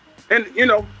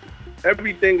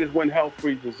everything is when hell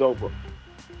freezes over.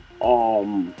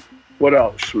 What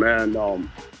else, man?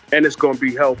 And it's gonna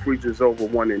be Hell Freezes Over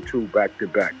 1 and 2 back to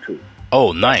back too.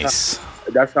 Oh, nice.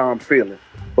 That's how I'm feeling,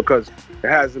 because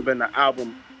there hasn't been an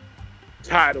album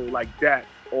title like that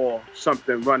or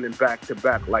something running back to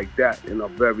back like that in a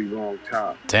very long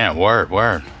time. Damn, word.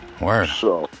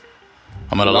 So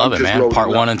I'm gonna love it, man. Part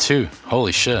 1 and 2.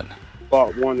 Holy shit.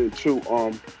 Part 1 and 2.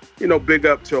 Big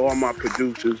up to all my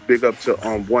producers. Big up to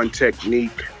One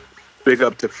Technique. Big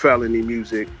up to Felony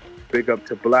Music. Big up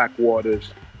to Black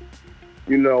Waters.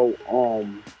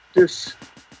 Just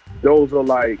those are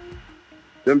like,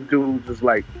 them dudes is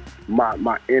like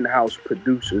my in-house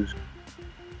producers.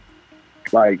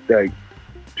 Like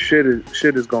shit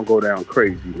is gonna go down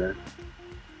crazy, man.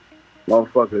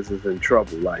 Motherfuckers is in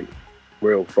trouble, like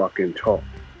real fucking talk.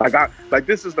 Like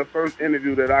this is the first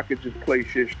interview that I could just play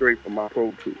shit straight from my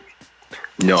Pro Tools.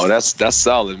 No, that's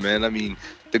solid, man. I mean,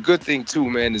 the good thing too,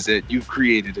 man, is that you've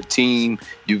created a team.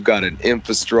 You've got an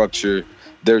infrastructure.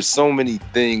 There's so many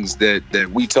things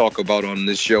that we talk about on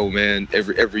this show, man,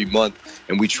 every month,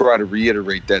 and we try to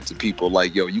reiterate that to people.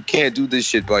 Like, yo, you can't do this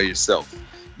shit by yourself.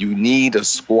 You need a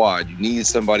squad. You need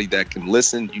somebody that can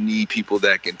listen. You need people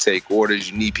that can take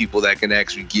orders. You need people that can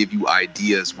actually give you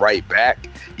ideas right back.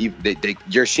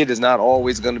 Your shit is not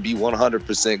always going to be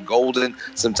 100% golden.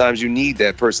 Sometimes you need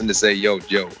that person to say, yo,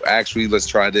 actually, let's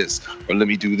try this, or let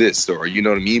me do this, or, you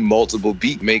know what I mean? Multiple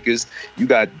beat makers. You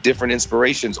got different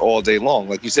inspirations all day long,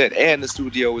 like you said, and the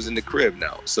studio is in the crib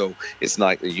now. So it's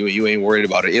not, you ain't worried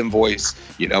about an invoice.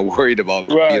 You're not worried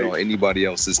about, anybody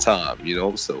else's time,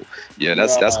 So, yeah,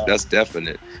 that's that's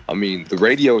definite. I mean, the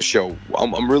radio show,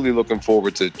 I'm really looking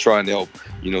forward to trying to help,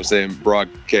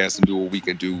 broadcast and do what we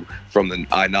can do from the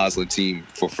iNoslen team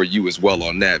for you as well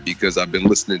on that, because I've been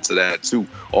listening to that too.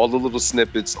 All the little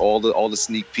snippets, all the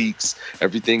sneak peeks,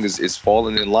 everything is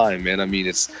falling in line, man. I mean,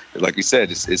 it's like you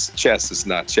said, it's chess, it's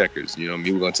not checkers. You know what I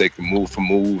mean? We're gonna take it move for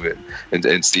move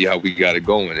and see how we got it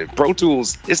going. And Pro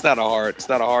Tools, it's not a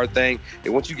hard thing.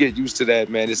 And once you get used to that,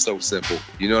 man, it's so simple.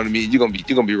 You know what I mean? You're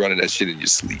gonna be running that shit in your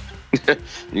sleep.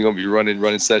 You're gonna be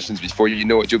running sessions before you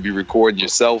know it. You'll be recording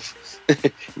yourself,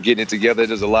 getting it together.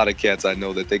 There's a lot of cats I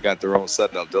know that they got their own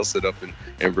setup. They'll sit up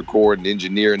and record and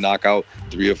engineer and knock out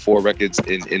 3 or 4 records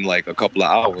in like a couple of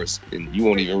hours, and you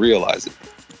won't even realize it.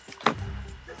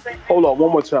 Hold on,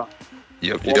 one more time.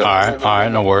 Yep. All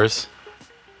right, no worries.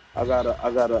 I gotta,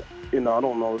 I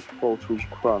don't know if Pro Tools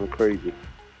kind of crazy.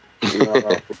 I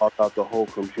gotta block out the whole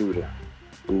computer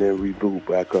and then reboot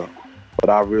back up. But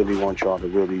I really want y'all to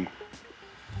really,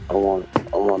 I want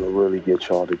to really get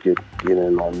y'all to get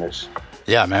in on this.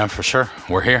 Yeah, man, for sure.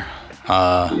 We're here.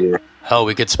 Hell,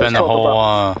 we could spend the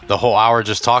whole hour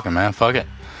just talking, man. Fuck it.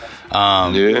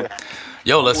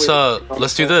 Yo,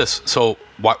 let's do this. So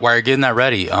while you're getting that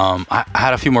ready, I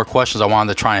had a few more questions I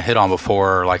wanted to try and hit on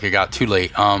before it got too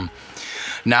late.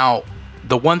 Now,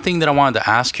 the one thing that I wanted to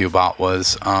ask you about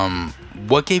was,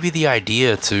 what gave you the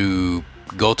idea to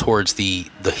go towards the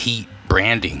Heat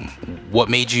branding? What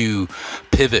made you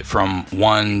pivot from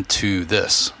one to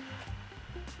this?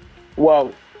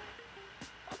 Well,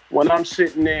 when I'm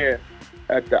sitting there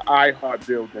at the iHeart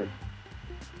building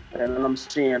and I'm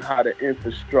seeing how the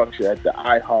infrastructure at the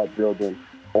iHeart building,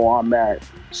 or I'm at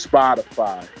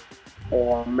Spotify,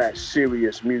 or I'm at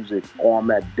Sirius Music, or I'm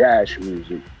at Dash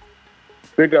Music.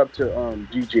 Big up to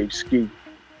DJ Ski.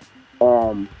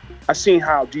 I seen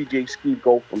how DJ Ski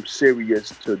go from Sirius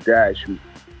to Dash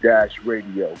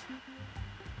Radio.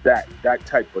 That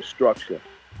type of structure.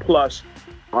 Plus,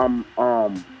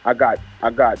 I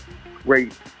got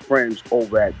great friends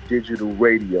over at Digital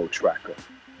Radio Tracker.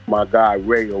 My guy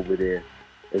Ray over there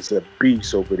is a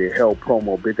beast over there. Hell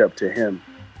Promo, big up to him.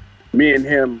 Me and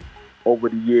him over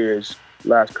the years,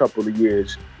 last couple of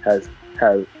years, has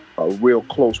had a real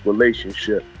close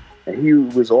relationship. And he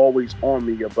was always on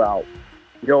me about,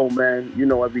 yo, man,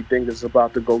 everything is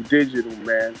about to go digital,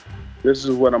 man. This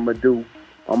is what I'm going to do.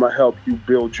 I'm going to help you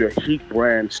build your Heat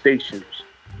brand stations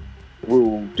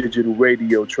through Digital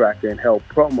Radio Tracker and Help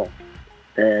Promo.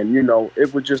 And,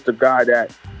 it was just a guy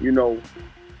that,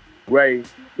 Ray,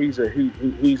 he's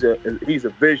a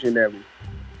visionary.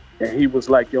 And he was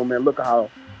like, yo, man, look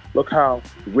how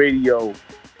radio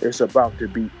is about to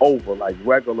be over. Like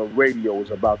regular radio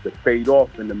is about to fade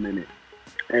off in a minute.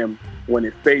 And when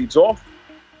it fades off,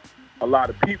 a lot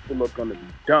of people are going to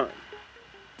be done.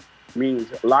 Means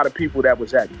a lot of people that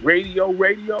was at radio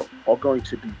are going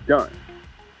to be done.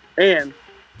 And,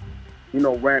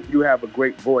 Ramp, you have a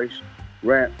great voice.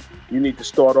 Ramp, you need to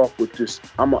start off with this.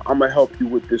 I'm going to help you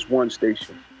with this one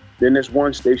station. Then this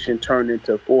one station turned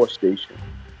into 4 stations.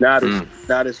 Now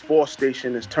this 4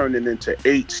 station is turning into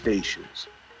 8 stations.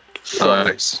 So,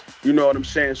 nice. You know what I'm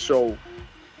saying? So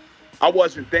I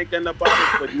wasn't thinking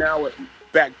about it, but now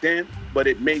back then, but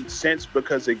it made sense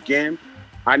because again,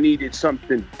 I needed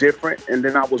something different. And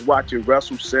then I was watching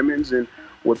Russell Simmons, and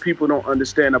what people don't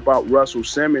understand about Russell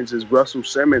Simmons is Russell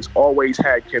Simmons always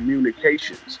had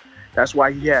communications. That's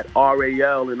why he had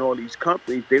RAL and all these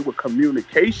companies. They were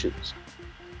communications.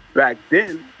 Back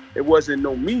then, it wasn't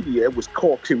no media. It was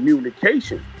called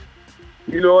communication.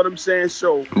 You know what I'm saying?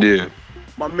 So yeah,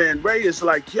 my man Ray is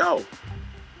like, yo,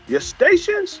 your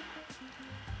stations?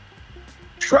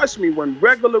 Trust me, when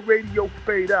regular radio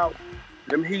fade out,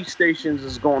 them Heat stations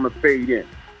is going to fade in.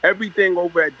 Everything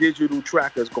over at Digital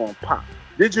Tracker is going to pop.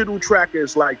 Digital Tracker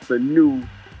is like the new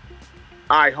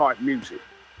iHeart Music.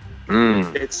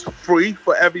 It's free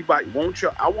for everybody.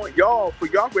 I want y'all, for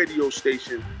y'all radio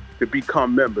station, to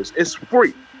become members. It's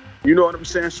free. You know what I'm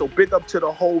saying? So big up to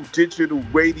the whole Digital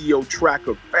Radio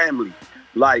Tracker family.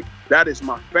 Like, that is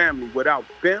my family. Without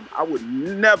them, I would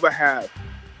never have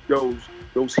those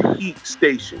Heat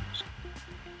stations.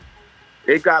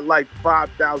 They got like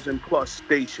 5,000 plus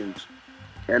stations.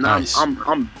 And nice.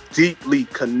 I'm deeply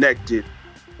connected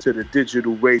to the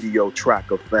Digital Radio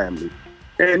Tracker family.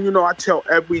 And, I tell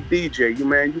every DJ,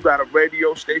 you got a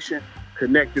radio station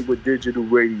connected with Digital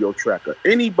Radio Tracker.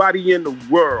 Anybody in the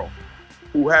world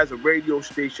who has a radio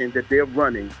station that they're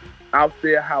running out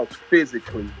their house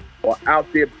physically or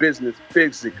out their business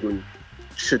physically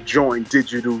should join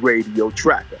Digital Radio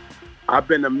Tracker. I've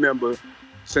been a member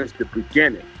since the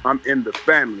beginning. I'm in the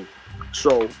family.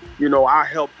 So, I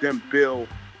help them build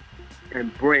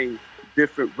and bring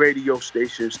different radio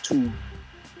stations to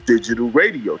digital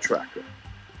radio tracker.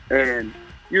 And,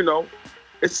 you know,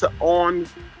 it's a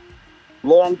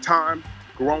long time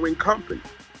growing company.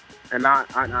 And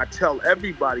I tell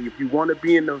everybody, if you want to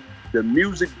be in the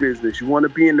music business, you want to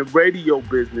be in the radio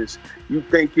business, you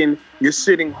thinking you're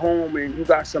sitting home and you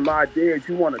got some ideas,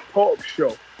 you want a talk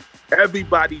show,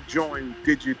 everybody join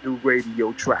Digital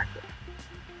Radio Tracker.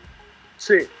 That's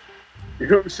it. You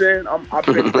know what I'm saying? I've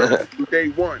been there from day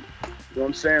one. You know what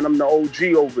I'm saying? I'm the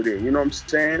OG over there. You know what I'm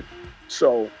saying?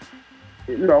 So,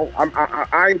 you know,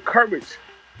 I encourage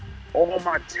all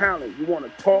my talent. You want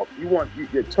to talk? You want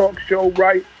your talk show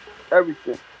right?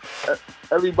 Everything.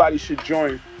 Everybody should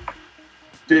join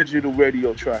Digital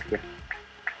Radio Tracker.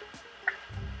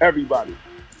 Everybody.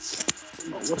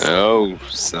 Oh,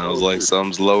 sounds like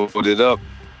something's loaded up.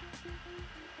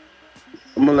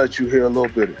 I'm gonna let you hear a little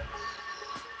bit of it.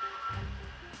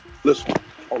 Listen.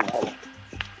 Hold on.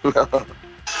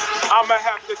 I'ma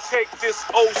have to take this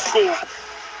old school.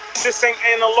 This ain't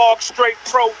analog, straight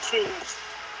Pro Tools.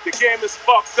 The game is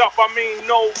fucked up, I mean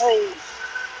no rules.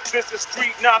 This is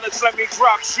street knowledge, let me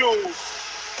drop shoes.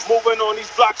 Moving on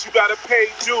these blocks, you gotta pay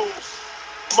dues.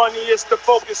 Money is the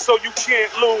focus, so you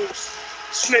can't lose.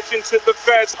 Snitching to the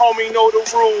feds, homie, know the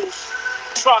rules.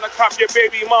 Trying to cop your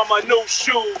baby mama new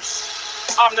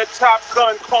shoes. I'm the top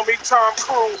gun, call me Tom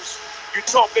Cruise. You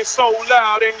talking so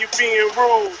loud and you being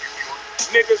rude.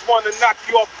 Niggas wanna knock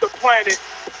you off the planet.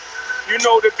 You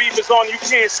know the beef is on, you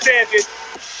can't stand it.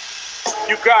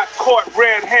 You got caught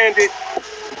red-handed.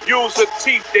 Use of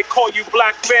teeth, they call you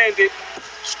Black Bandit.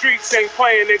 Streets ain't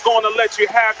playing, they're gonna let you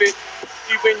have it.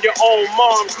 Even your own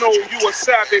moms know you a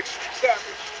savage.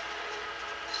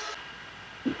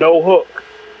 No hook.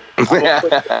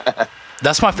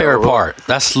 That's my favorite part.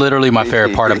 That's literally my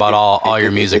favorite part about all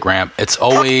your music, Ramp. It's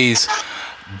always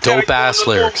dope-ass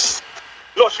lyrics.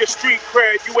 Lost your street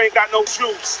cred, you ain't got no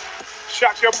juice.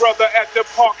 Shot your brother at the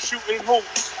park shooting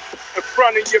hoops. In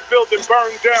front of your building,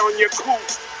 burned down your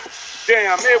coop.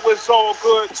 Damn, it was all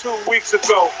good 2 weeks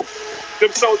ago.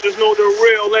 Them soldiers know the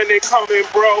real and they coming,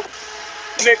 bro.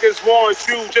 Niggas want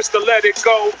you just to let it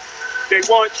go. They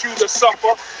want you to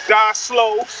suffer, die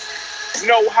slow.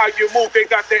 Know how you move, they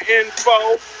got the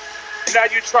info. Now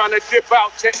you trying to dip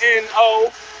out to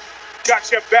NO.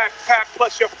 Got your backpack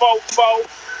plus your fofo.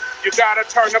 You gotta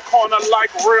turn the corner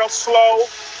like real slow.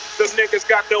 Them niggas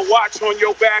got the watch on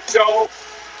your back door.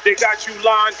 They got you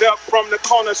lined up from the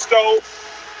corner stove.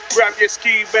 Grab your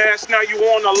ski mask, now you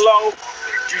on the low.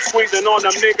 You squeezing on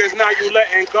them niggas, now you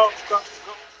letting go.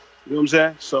 You know what I'm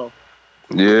saying? So.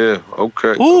 Yeah,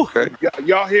 okay. Ooh. Okay.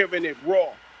 Y'all hearing it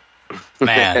raw.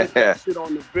 Man. Shit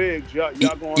on the bigs. Y'all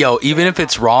going Yo, even if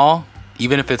it's raw,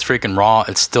 even if it's freaking raw,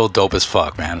 it's still dope as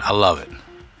fuck, man. I love it.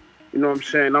 You know what I'm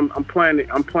saying?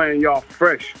 I'm playing y'all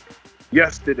fresh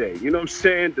yesterday. You know what I'm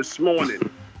saying? This morning.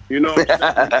 You know what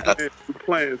I'm saying? I'm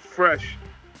playing fresh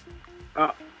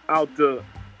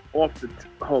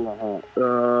hold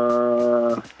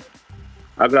on.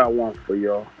 I got one for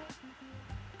y'all.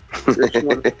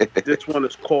 This one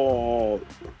is called,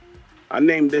 I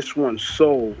named this one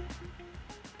Soul.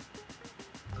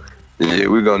 Yeah,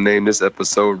 we're gonna name this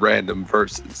episode Random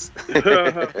Verses.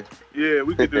 Yeah,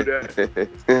 we could do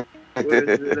that. Where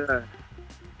is it at?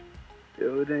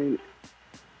 Yo, it ain't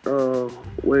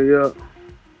way up.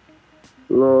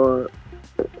 Lord,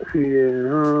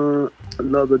 yeah,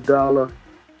 another dollar.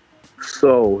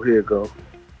 Soul, here you go.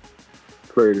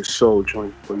 Play the soul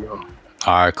joint for y'all.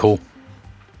 All right, cool.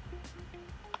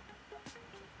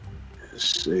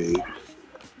 Let's see.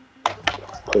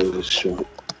 Play this joint.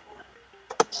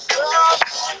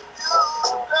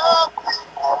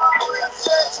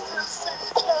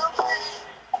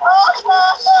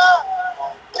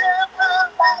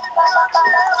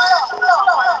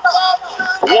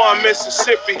 One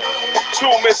Mississippi,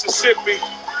 two Mississippi,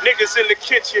 niggas in the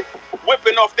kitchen,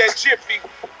 whipping off that jiffy.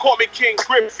 Call me King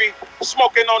Griffey,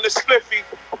 smoking on the spliffy.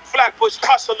 Flatbush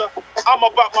hustler, I'm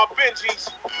about my Benjis.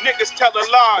 Niggas telling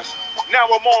lies, now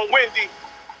I'm on Wendy.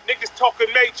 Niggas talking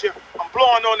major, I'm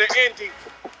blowing on the Indy.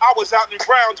 I was out in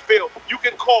Brownsville, you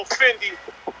can call Fendi.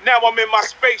 Now I'm in my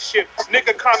spaceship,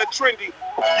 nigga kinda trendy.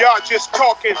 Y'all just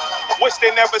talking, wish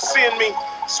they never seen me.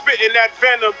 Spitting that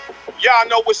venom, y'all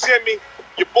know what's in me.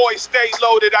 Your boy stay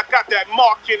loaded, I got that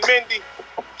Mark and Mindy.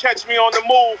 Catch me on the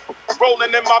move,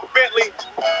 rolling in my Bentley.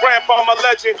 Grandpa, I'm a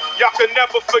legend, y'all can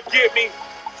never forget me.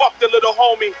 Fuck the little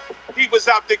homie, he was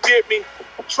out to get me.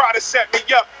 Try to set me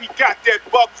up, he got that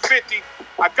 $150.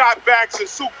 I got bags and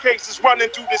suitcases running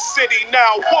through the city.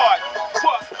 Now what?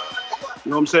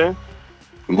 You know what I'm saying?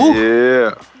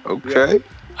 Yeah. Okay.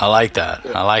 I like that.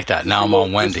 I like that. Now I'm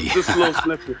on Wendy. Just a little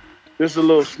snippet. This is a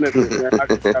little snippet,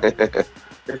 man.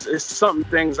 It's some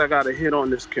things I gotta hit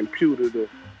on this computer to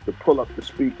pull up the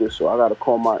speaker. So I gotta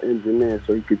call my engineer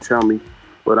so he can tell me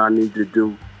what I need to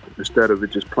do instead of it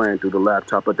just playing through the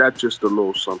laptop. But that's just a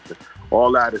little something.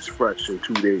 All that is fresh in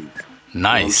 2 days.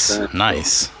 Nice, you know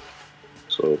nice.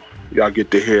 So y'all get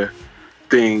to hear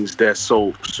things that's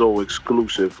so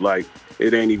exclusive. Like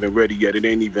it ain't even ready yet. It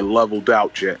ain't even leveled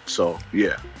out yet. So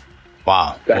yeah.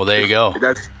 Wow. Well, there you go.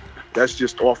 That's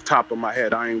just off top of my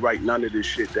head. I ain't write none of this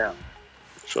shit down.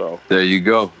 So there you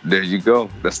go.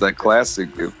 That's that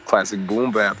classic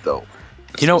boom bap though.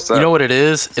 You know what it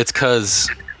is? It's because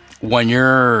when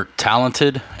you're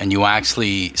talented and you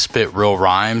actually spit real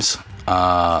rhymes,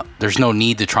 there's no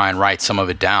need to try and write some of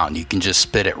it down. You can just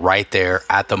spit it right there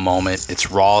at the moment.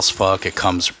 It's raw as fuck. It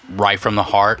comes right from the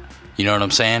heart. You know what I'm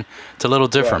saying? It's a little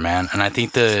different, man. And I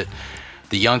think the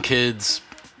young kids,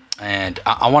 and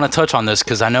I want to touch on this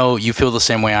because I know you feel the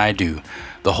same way I do.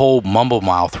 The whole mumble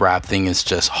mouth rap thing is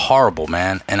just horrible,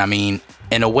 man. And I mean,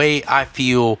 in a way, I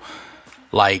feel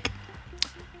like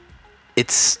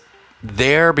it's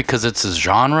there because it's a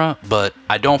genre, but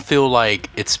I don't feel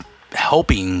like it's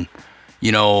helping,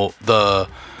 you know, the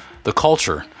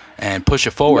culture and push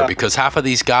it forward. Because half of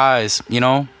these guys, you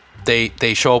know,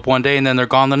 they show up one day and then they're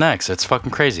gone the next. It's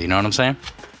fucking crazy. You know what I'm saying?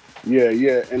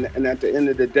 Yeah. And at the end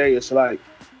of the day, it's like,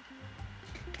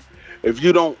 if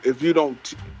you don't,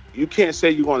 you can't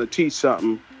say you're going to teach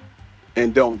something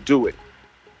and don't do it.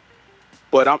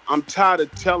 But I'm tired of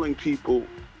telling people,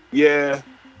 yeah,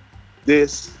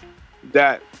 this,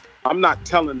 that. I'm not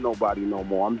telling nobody no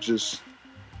more. I'm just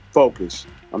focused.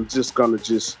 I'm just going to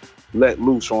just let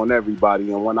loose on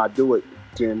everybody. And when I do it,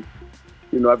 then,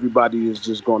 you know, everybody is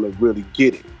just going to really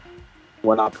get it.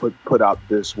 When I put out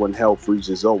this When Hell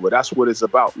Freezes Over. That's what it's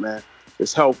about, man.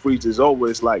 It's Hell Freezes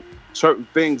Over. It's like certain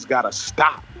things got to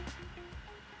stop.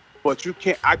 But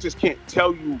I just can't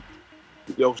tell you,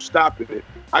 yo, stop it.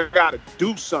 I got to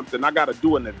do something. I got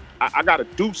to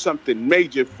do something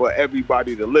major for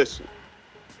everybody to listen.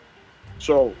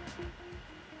 So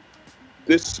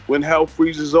this, When Hell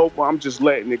Freezes Over, I'm just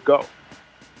letting it go.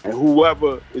 And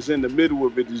whoever is in the middle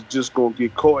of it is just going to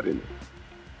get caught in it.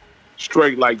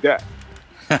 Straight like that.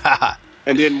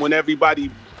 And then when everybody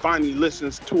finally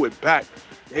listens to it back,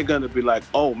 they're going to be like,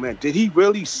 oh, man, did he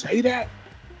really say that?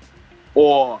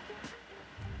 Or,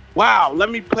 wow, let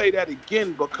me play that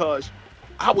again because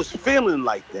I was feeling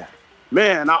like that.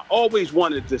 Man, I always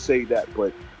wanted to say that,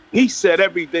 but he said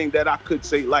everything that I could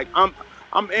say. Like, I'm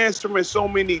answering so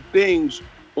many things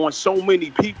on so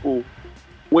many people,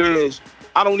 whereas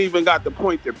I don't even got to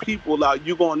point the people out.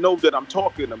 You're going to know that I'm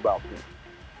talking about them.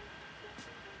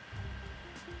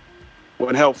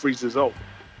 When Hell Freezes Over.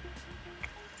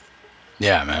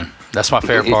 Yeah, man. That's my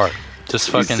favorite part.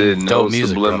 Just fucking said no dope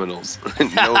music, subliminals.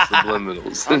 No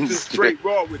subliminals. I'm just straight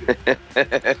raw with it.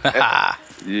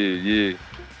 Yeah.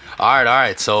 All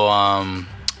right. So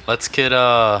let's get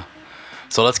to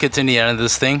the end of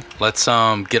this thing. Let's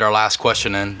get our last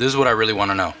question in. This is what I really want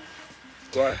to know.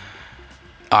 What?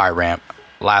 All right, Ramp.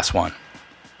 Last one.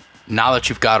 Now that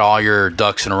you've got all your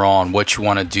ducks in a row on what you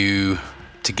want to do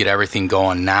to get everything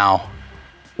going now,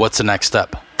 what's the next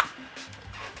step?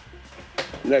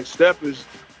 Next step is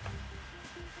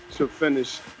to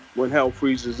finish When Hell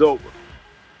Freezes Over.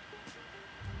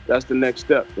 That's the next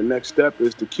step. The next step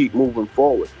is to keep moving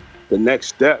forward. The next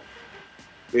step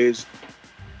is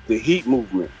the Heat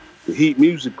movement, the Heat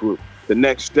music group. The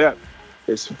next step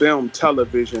is film,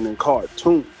 television, and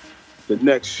cartoon. The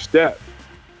next step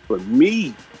for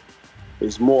me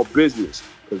is more business,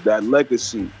 because that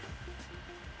legacy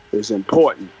is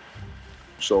important.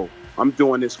 So I'm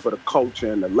doing this for the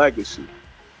culture and the legacy.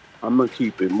 I'm going to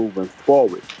keep it moving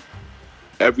forward.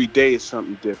 Every day is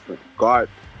something different. God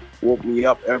woke me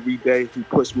up every day. He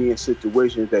puts me in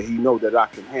situations that he knows that I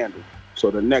can handle.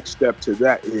 So the next step to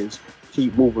that is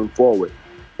keep moving forward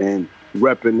and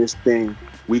repping this thing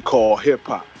we call hip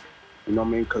hop. You know what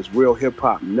I mean? Because real hip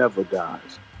hop never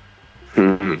dies.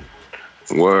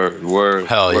 Word.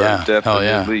 Hell yeah.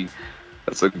 Definitely.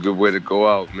 That's a good way to go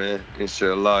out, man.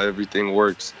 Inshallah, everything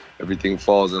works. Everything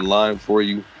falls in line for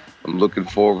you. I'm looking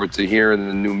forward to hearing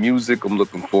the new music. I'm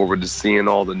looking forward to seeing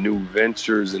all the new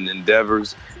ventures and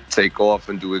endeavors take off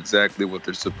and do exactly what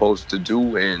they're supposed to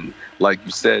do. And like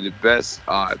you said it best,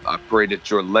 I pray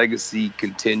that your legacy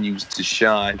continues to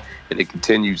shine and it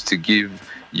continues to give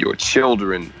your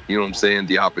children, you know what I'm saying,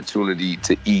 the opportunity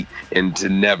to eat and to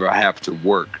never have to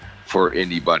work for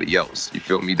anybody else. You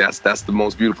feel me? That's the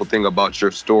most beautiful thing about your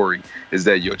story, is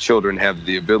that your children have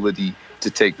the ability to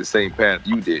take the same path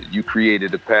you did. You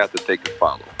created a path that they can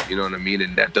follow. You know what I mean?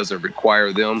 And that doesn't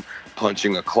require them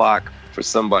punching a clock, for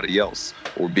somebody else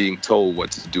or being told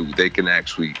what to do. They can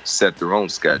actually set their own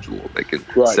schedule. They can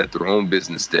set their own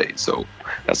business day. So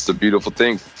that's the beautiful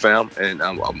thing, fam. And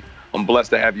I'm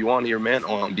blessed to have you on here, man.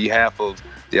 On behalf of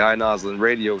the iNoslen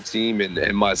radio team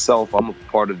and myself, I'm a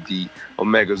part of the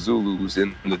Omega Zulus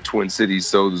in the Twin Cities.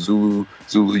 So the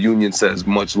Zulu Union says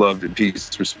much love and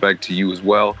peace, respect to you as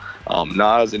well.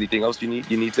 Nas, anything else you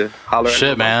need to holler at?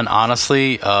 Shit, man.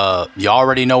 Honestly, you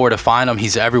already know where to find him.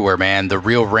 He's everywhere, man. The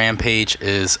Real Rampage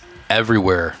is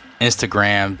everywhere.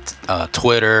 Instagram,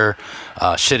 Twitter,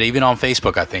 shit, even on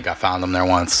Facebook. I think I found him there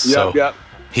once.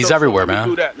 He's everywhere,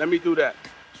 man. Let me do that.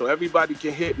 So everybody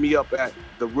can hit me up at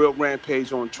The Real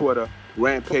Rampage on Twitter,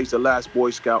 Rampage the Last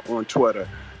Boy Scout on Twitter,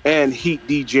 and Heat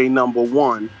DJ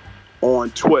 #1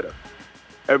 on Twitter.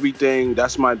 Everything,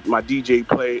 that's my DJ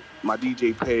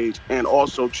page, and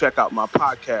also check out my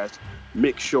podcast,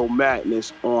 Mix Show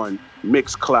Madness, on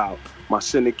Mixcloud, my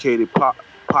syndicated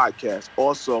podcast.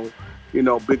 Also,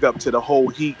 big up to the whole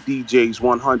Heat DJs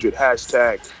 100,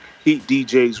 hashtag Heat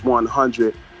DJs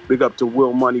 100. Big up to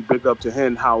Will Money, big up to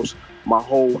Hen House, my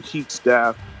whole Heat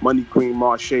staff, Money Queen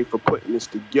Marche for putting this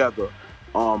together,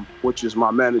 which is my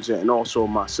manager and also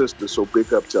my sister. So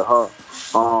big up to her.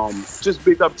 Just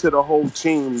big up to the whole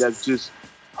team that's just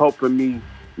helping me,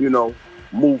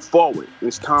 move forward.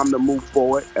 It's time to move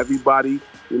forward. Everybody,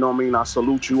 I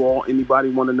salute you all.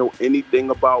 Anybody want to know anything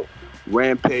about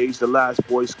Rampage, the Last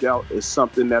Boy Scout, is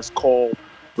something that's called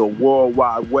the World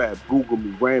Wide Web. Google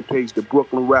me, Rampage, the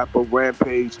Brooklyn rapper,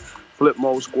 Rampage, Flip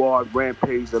Mode Squad,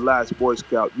 Rampage, the Last Boy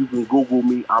Scout. You can Google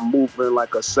me. I'm moving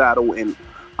like a satellite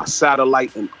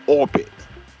in orbit.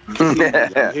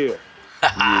 I'm here.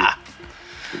 All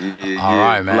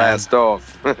right, man. Blast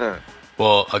off.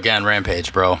 Well, again,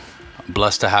 Rampage, bro.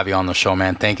 Blessed to have you on the show,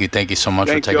 man. Thank you so much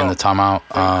for taking the time out.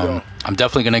 I'm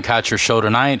definitely gonna catch your show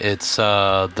tonight. It's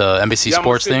the NBC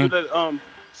Sports thing. I'm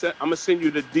gonna send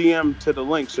you the DM to the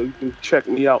link so you can check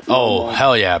me out. Oh,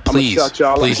 hell yeah! Please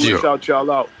do. Shout y'all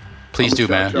out. Please do,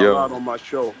 man. Shout y'all out on my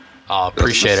show.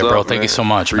 Appreciate it, bro. Thank you so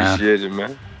much, man. Appreciate it,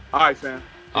 man. All right, fam.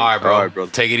 All right, bro.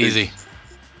 Take it easy.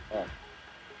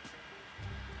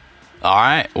 All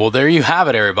right. Well, there you have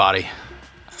it, everybody.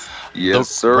 Yes,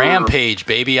 sir. Rampage,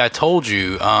 baby. I told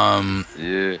you.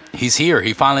 He's here.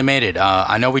 He finally made it.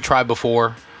 I know we tried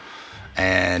before,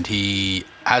 and he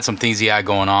had some things he had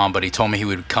going on, but he told me he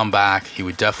would come back. He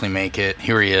would definitely make it.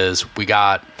 Here he is. We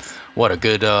got, a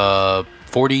good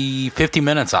 40, 50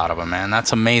 minutes out of him, man.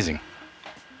 That's amazing.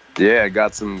 Yeah,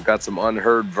 got some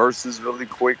unheard verses really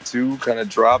quick, too. Kind of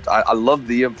dropped. I love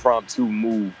the impromptu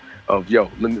move of,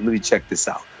 let me check this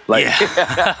out.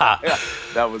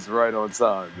 That was right on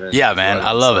time, man. Yeah, man.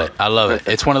 I love it.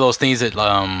 It's one of those things that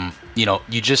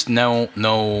you just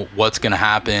know what's gonna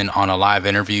happen on a live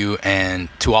interview. And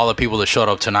to all the people that showed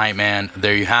up tonight, man,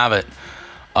 there you have it.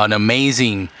 An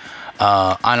amazing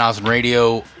iNoslen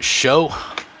radio show.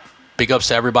 Big ups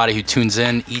to everybody who tunes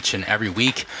in each and every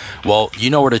week. Well, you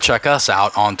know where to check us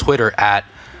out on Twitter at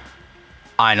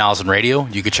iNoslen Radio.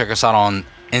 You can check us out on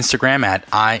Instagram at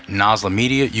iNoslen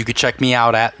Media. You can check me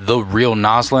out at The Real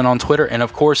Noslen on Twitter. And,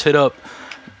 of course, hit up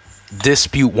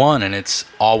Dispute One, and it's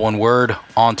all one word,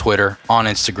 on Twitter, on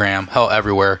Instagram, hell,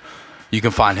 everywhere. You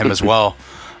can find him as well.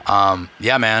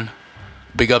 Yeah, man.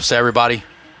 Big ups to everybody.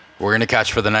 We're going to catch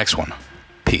you for the next one.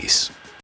 Peace.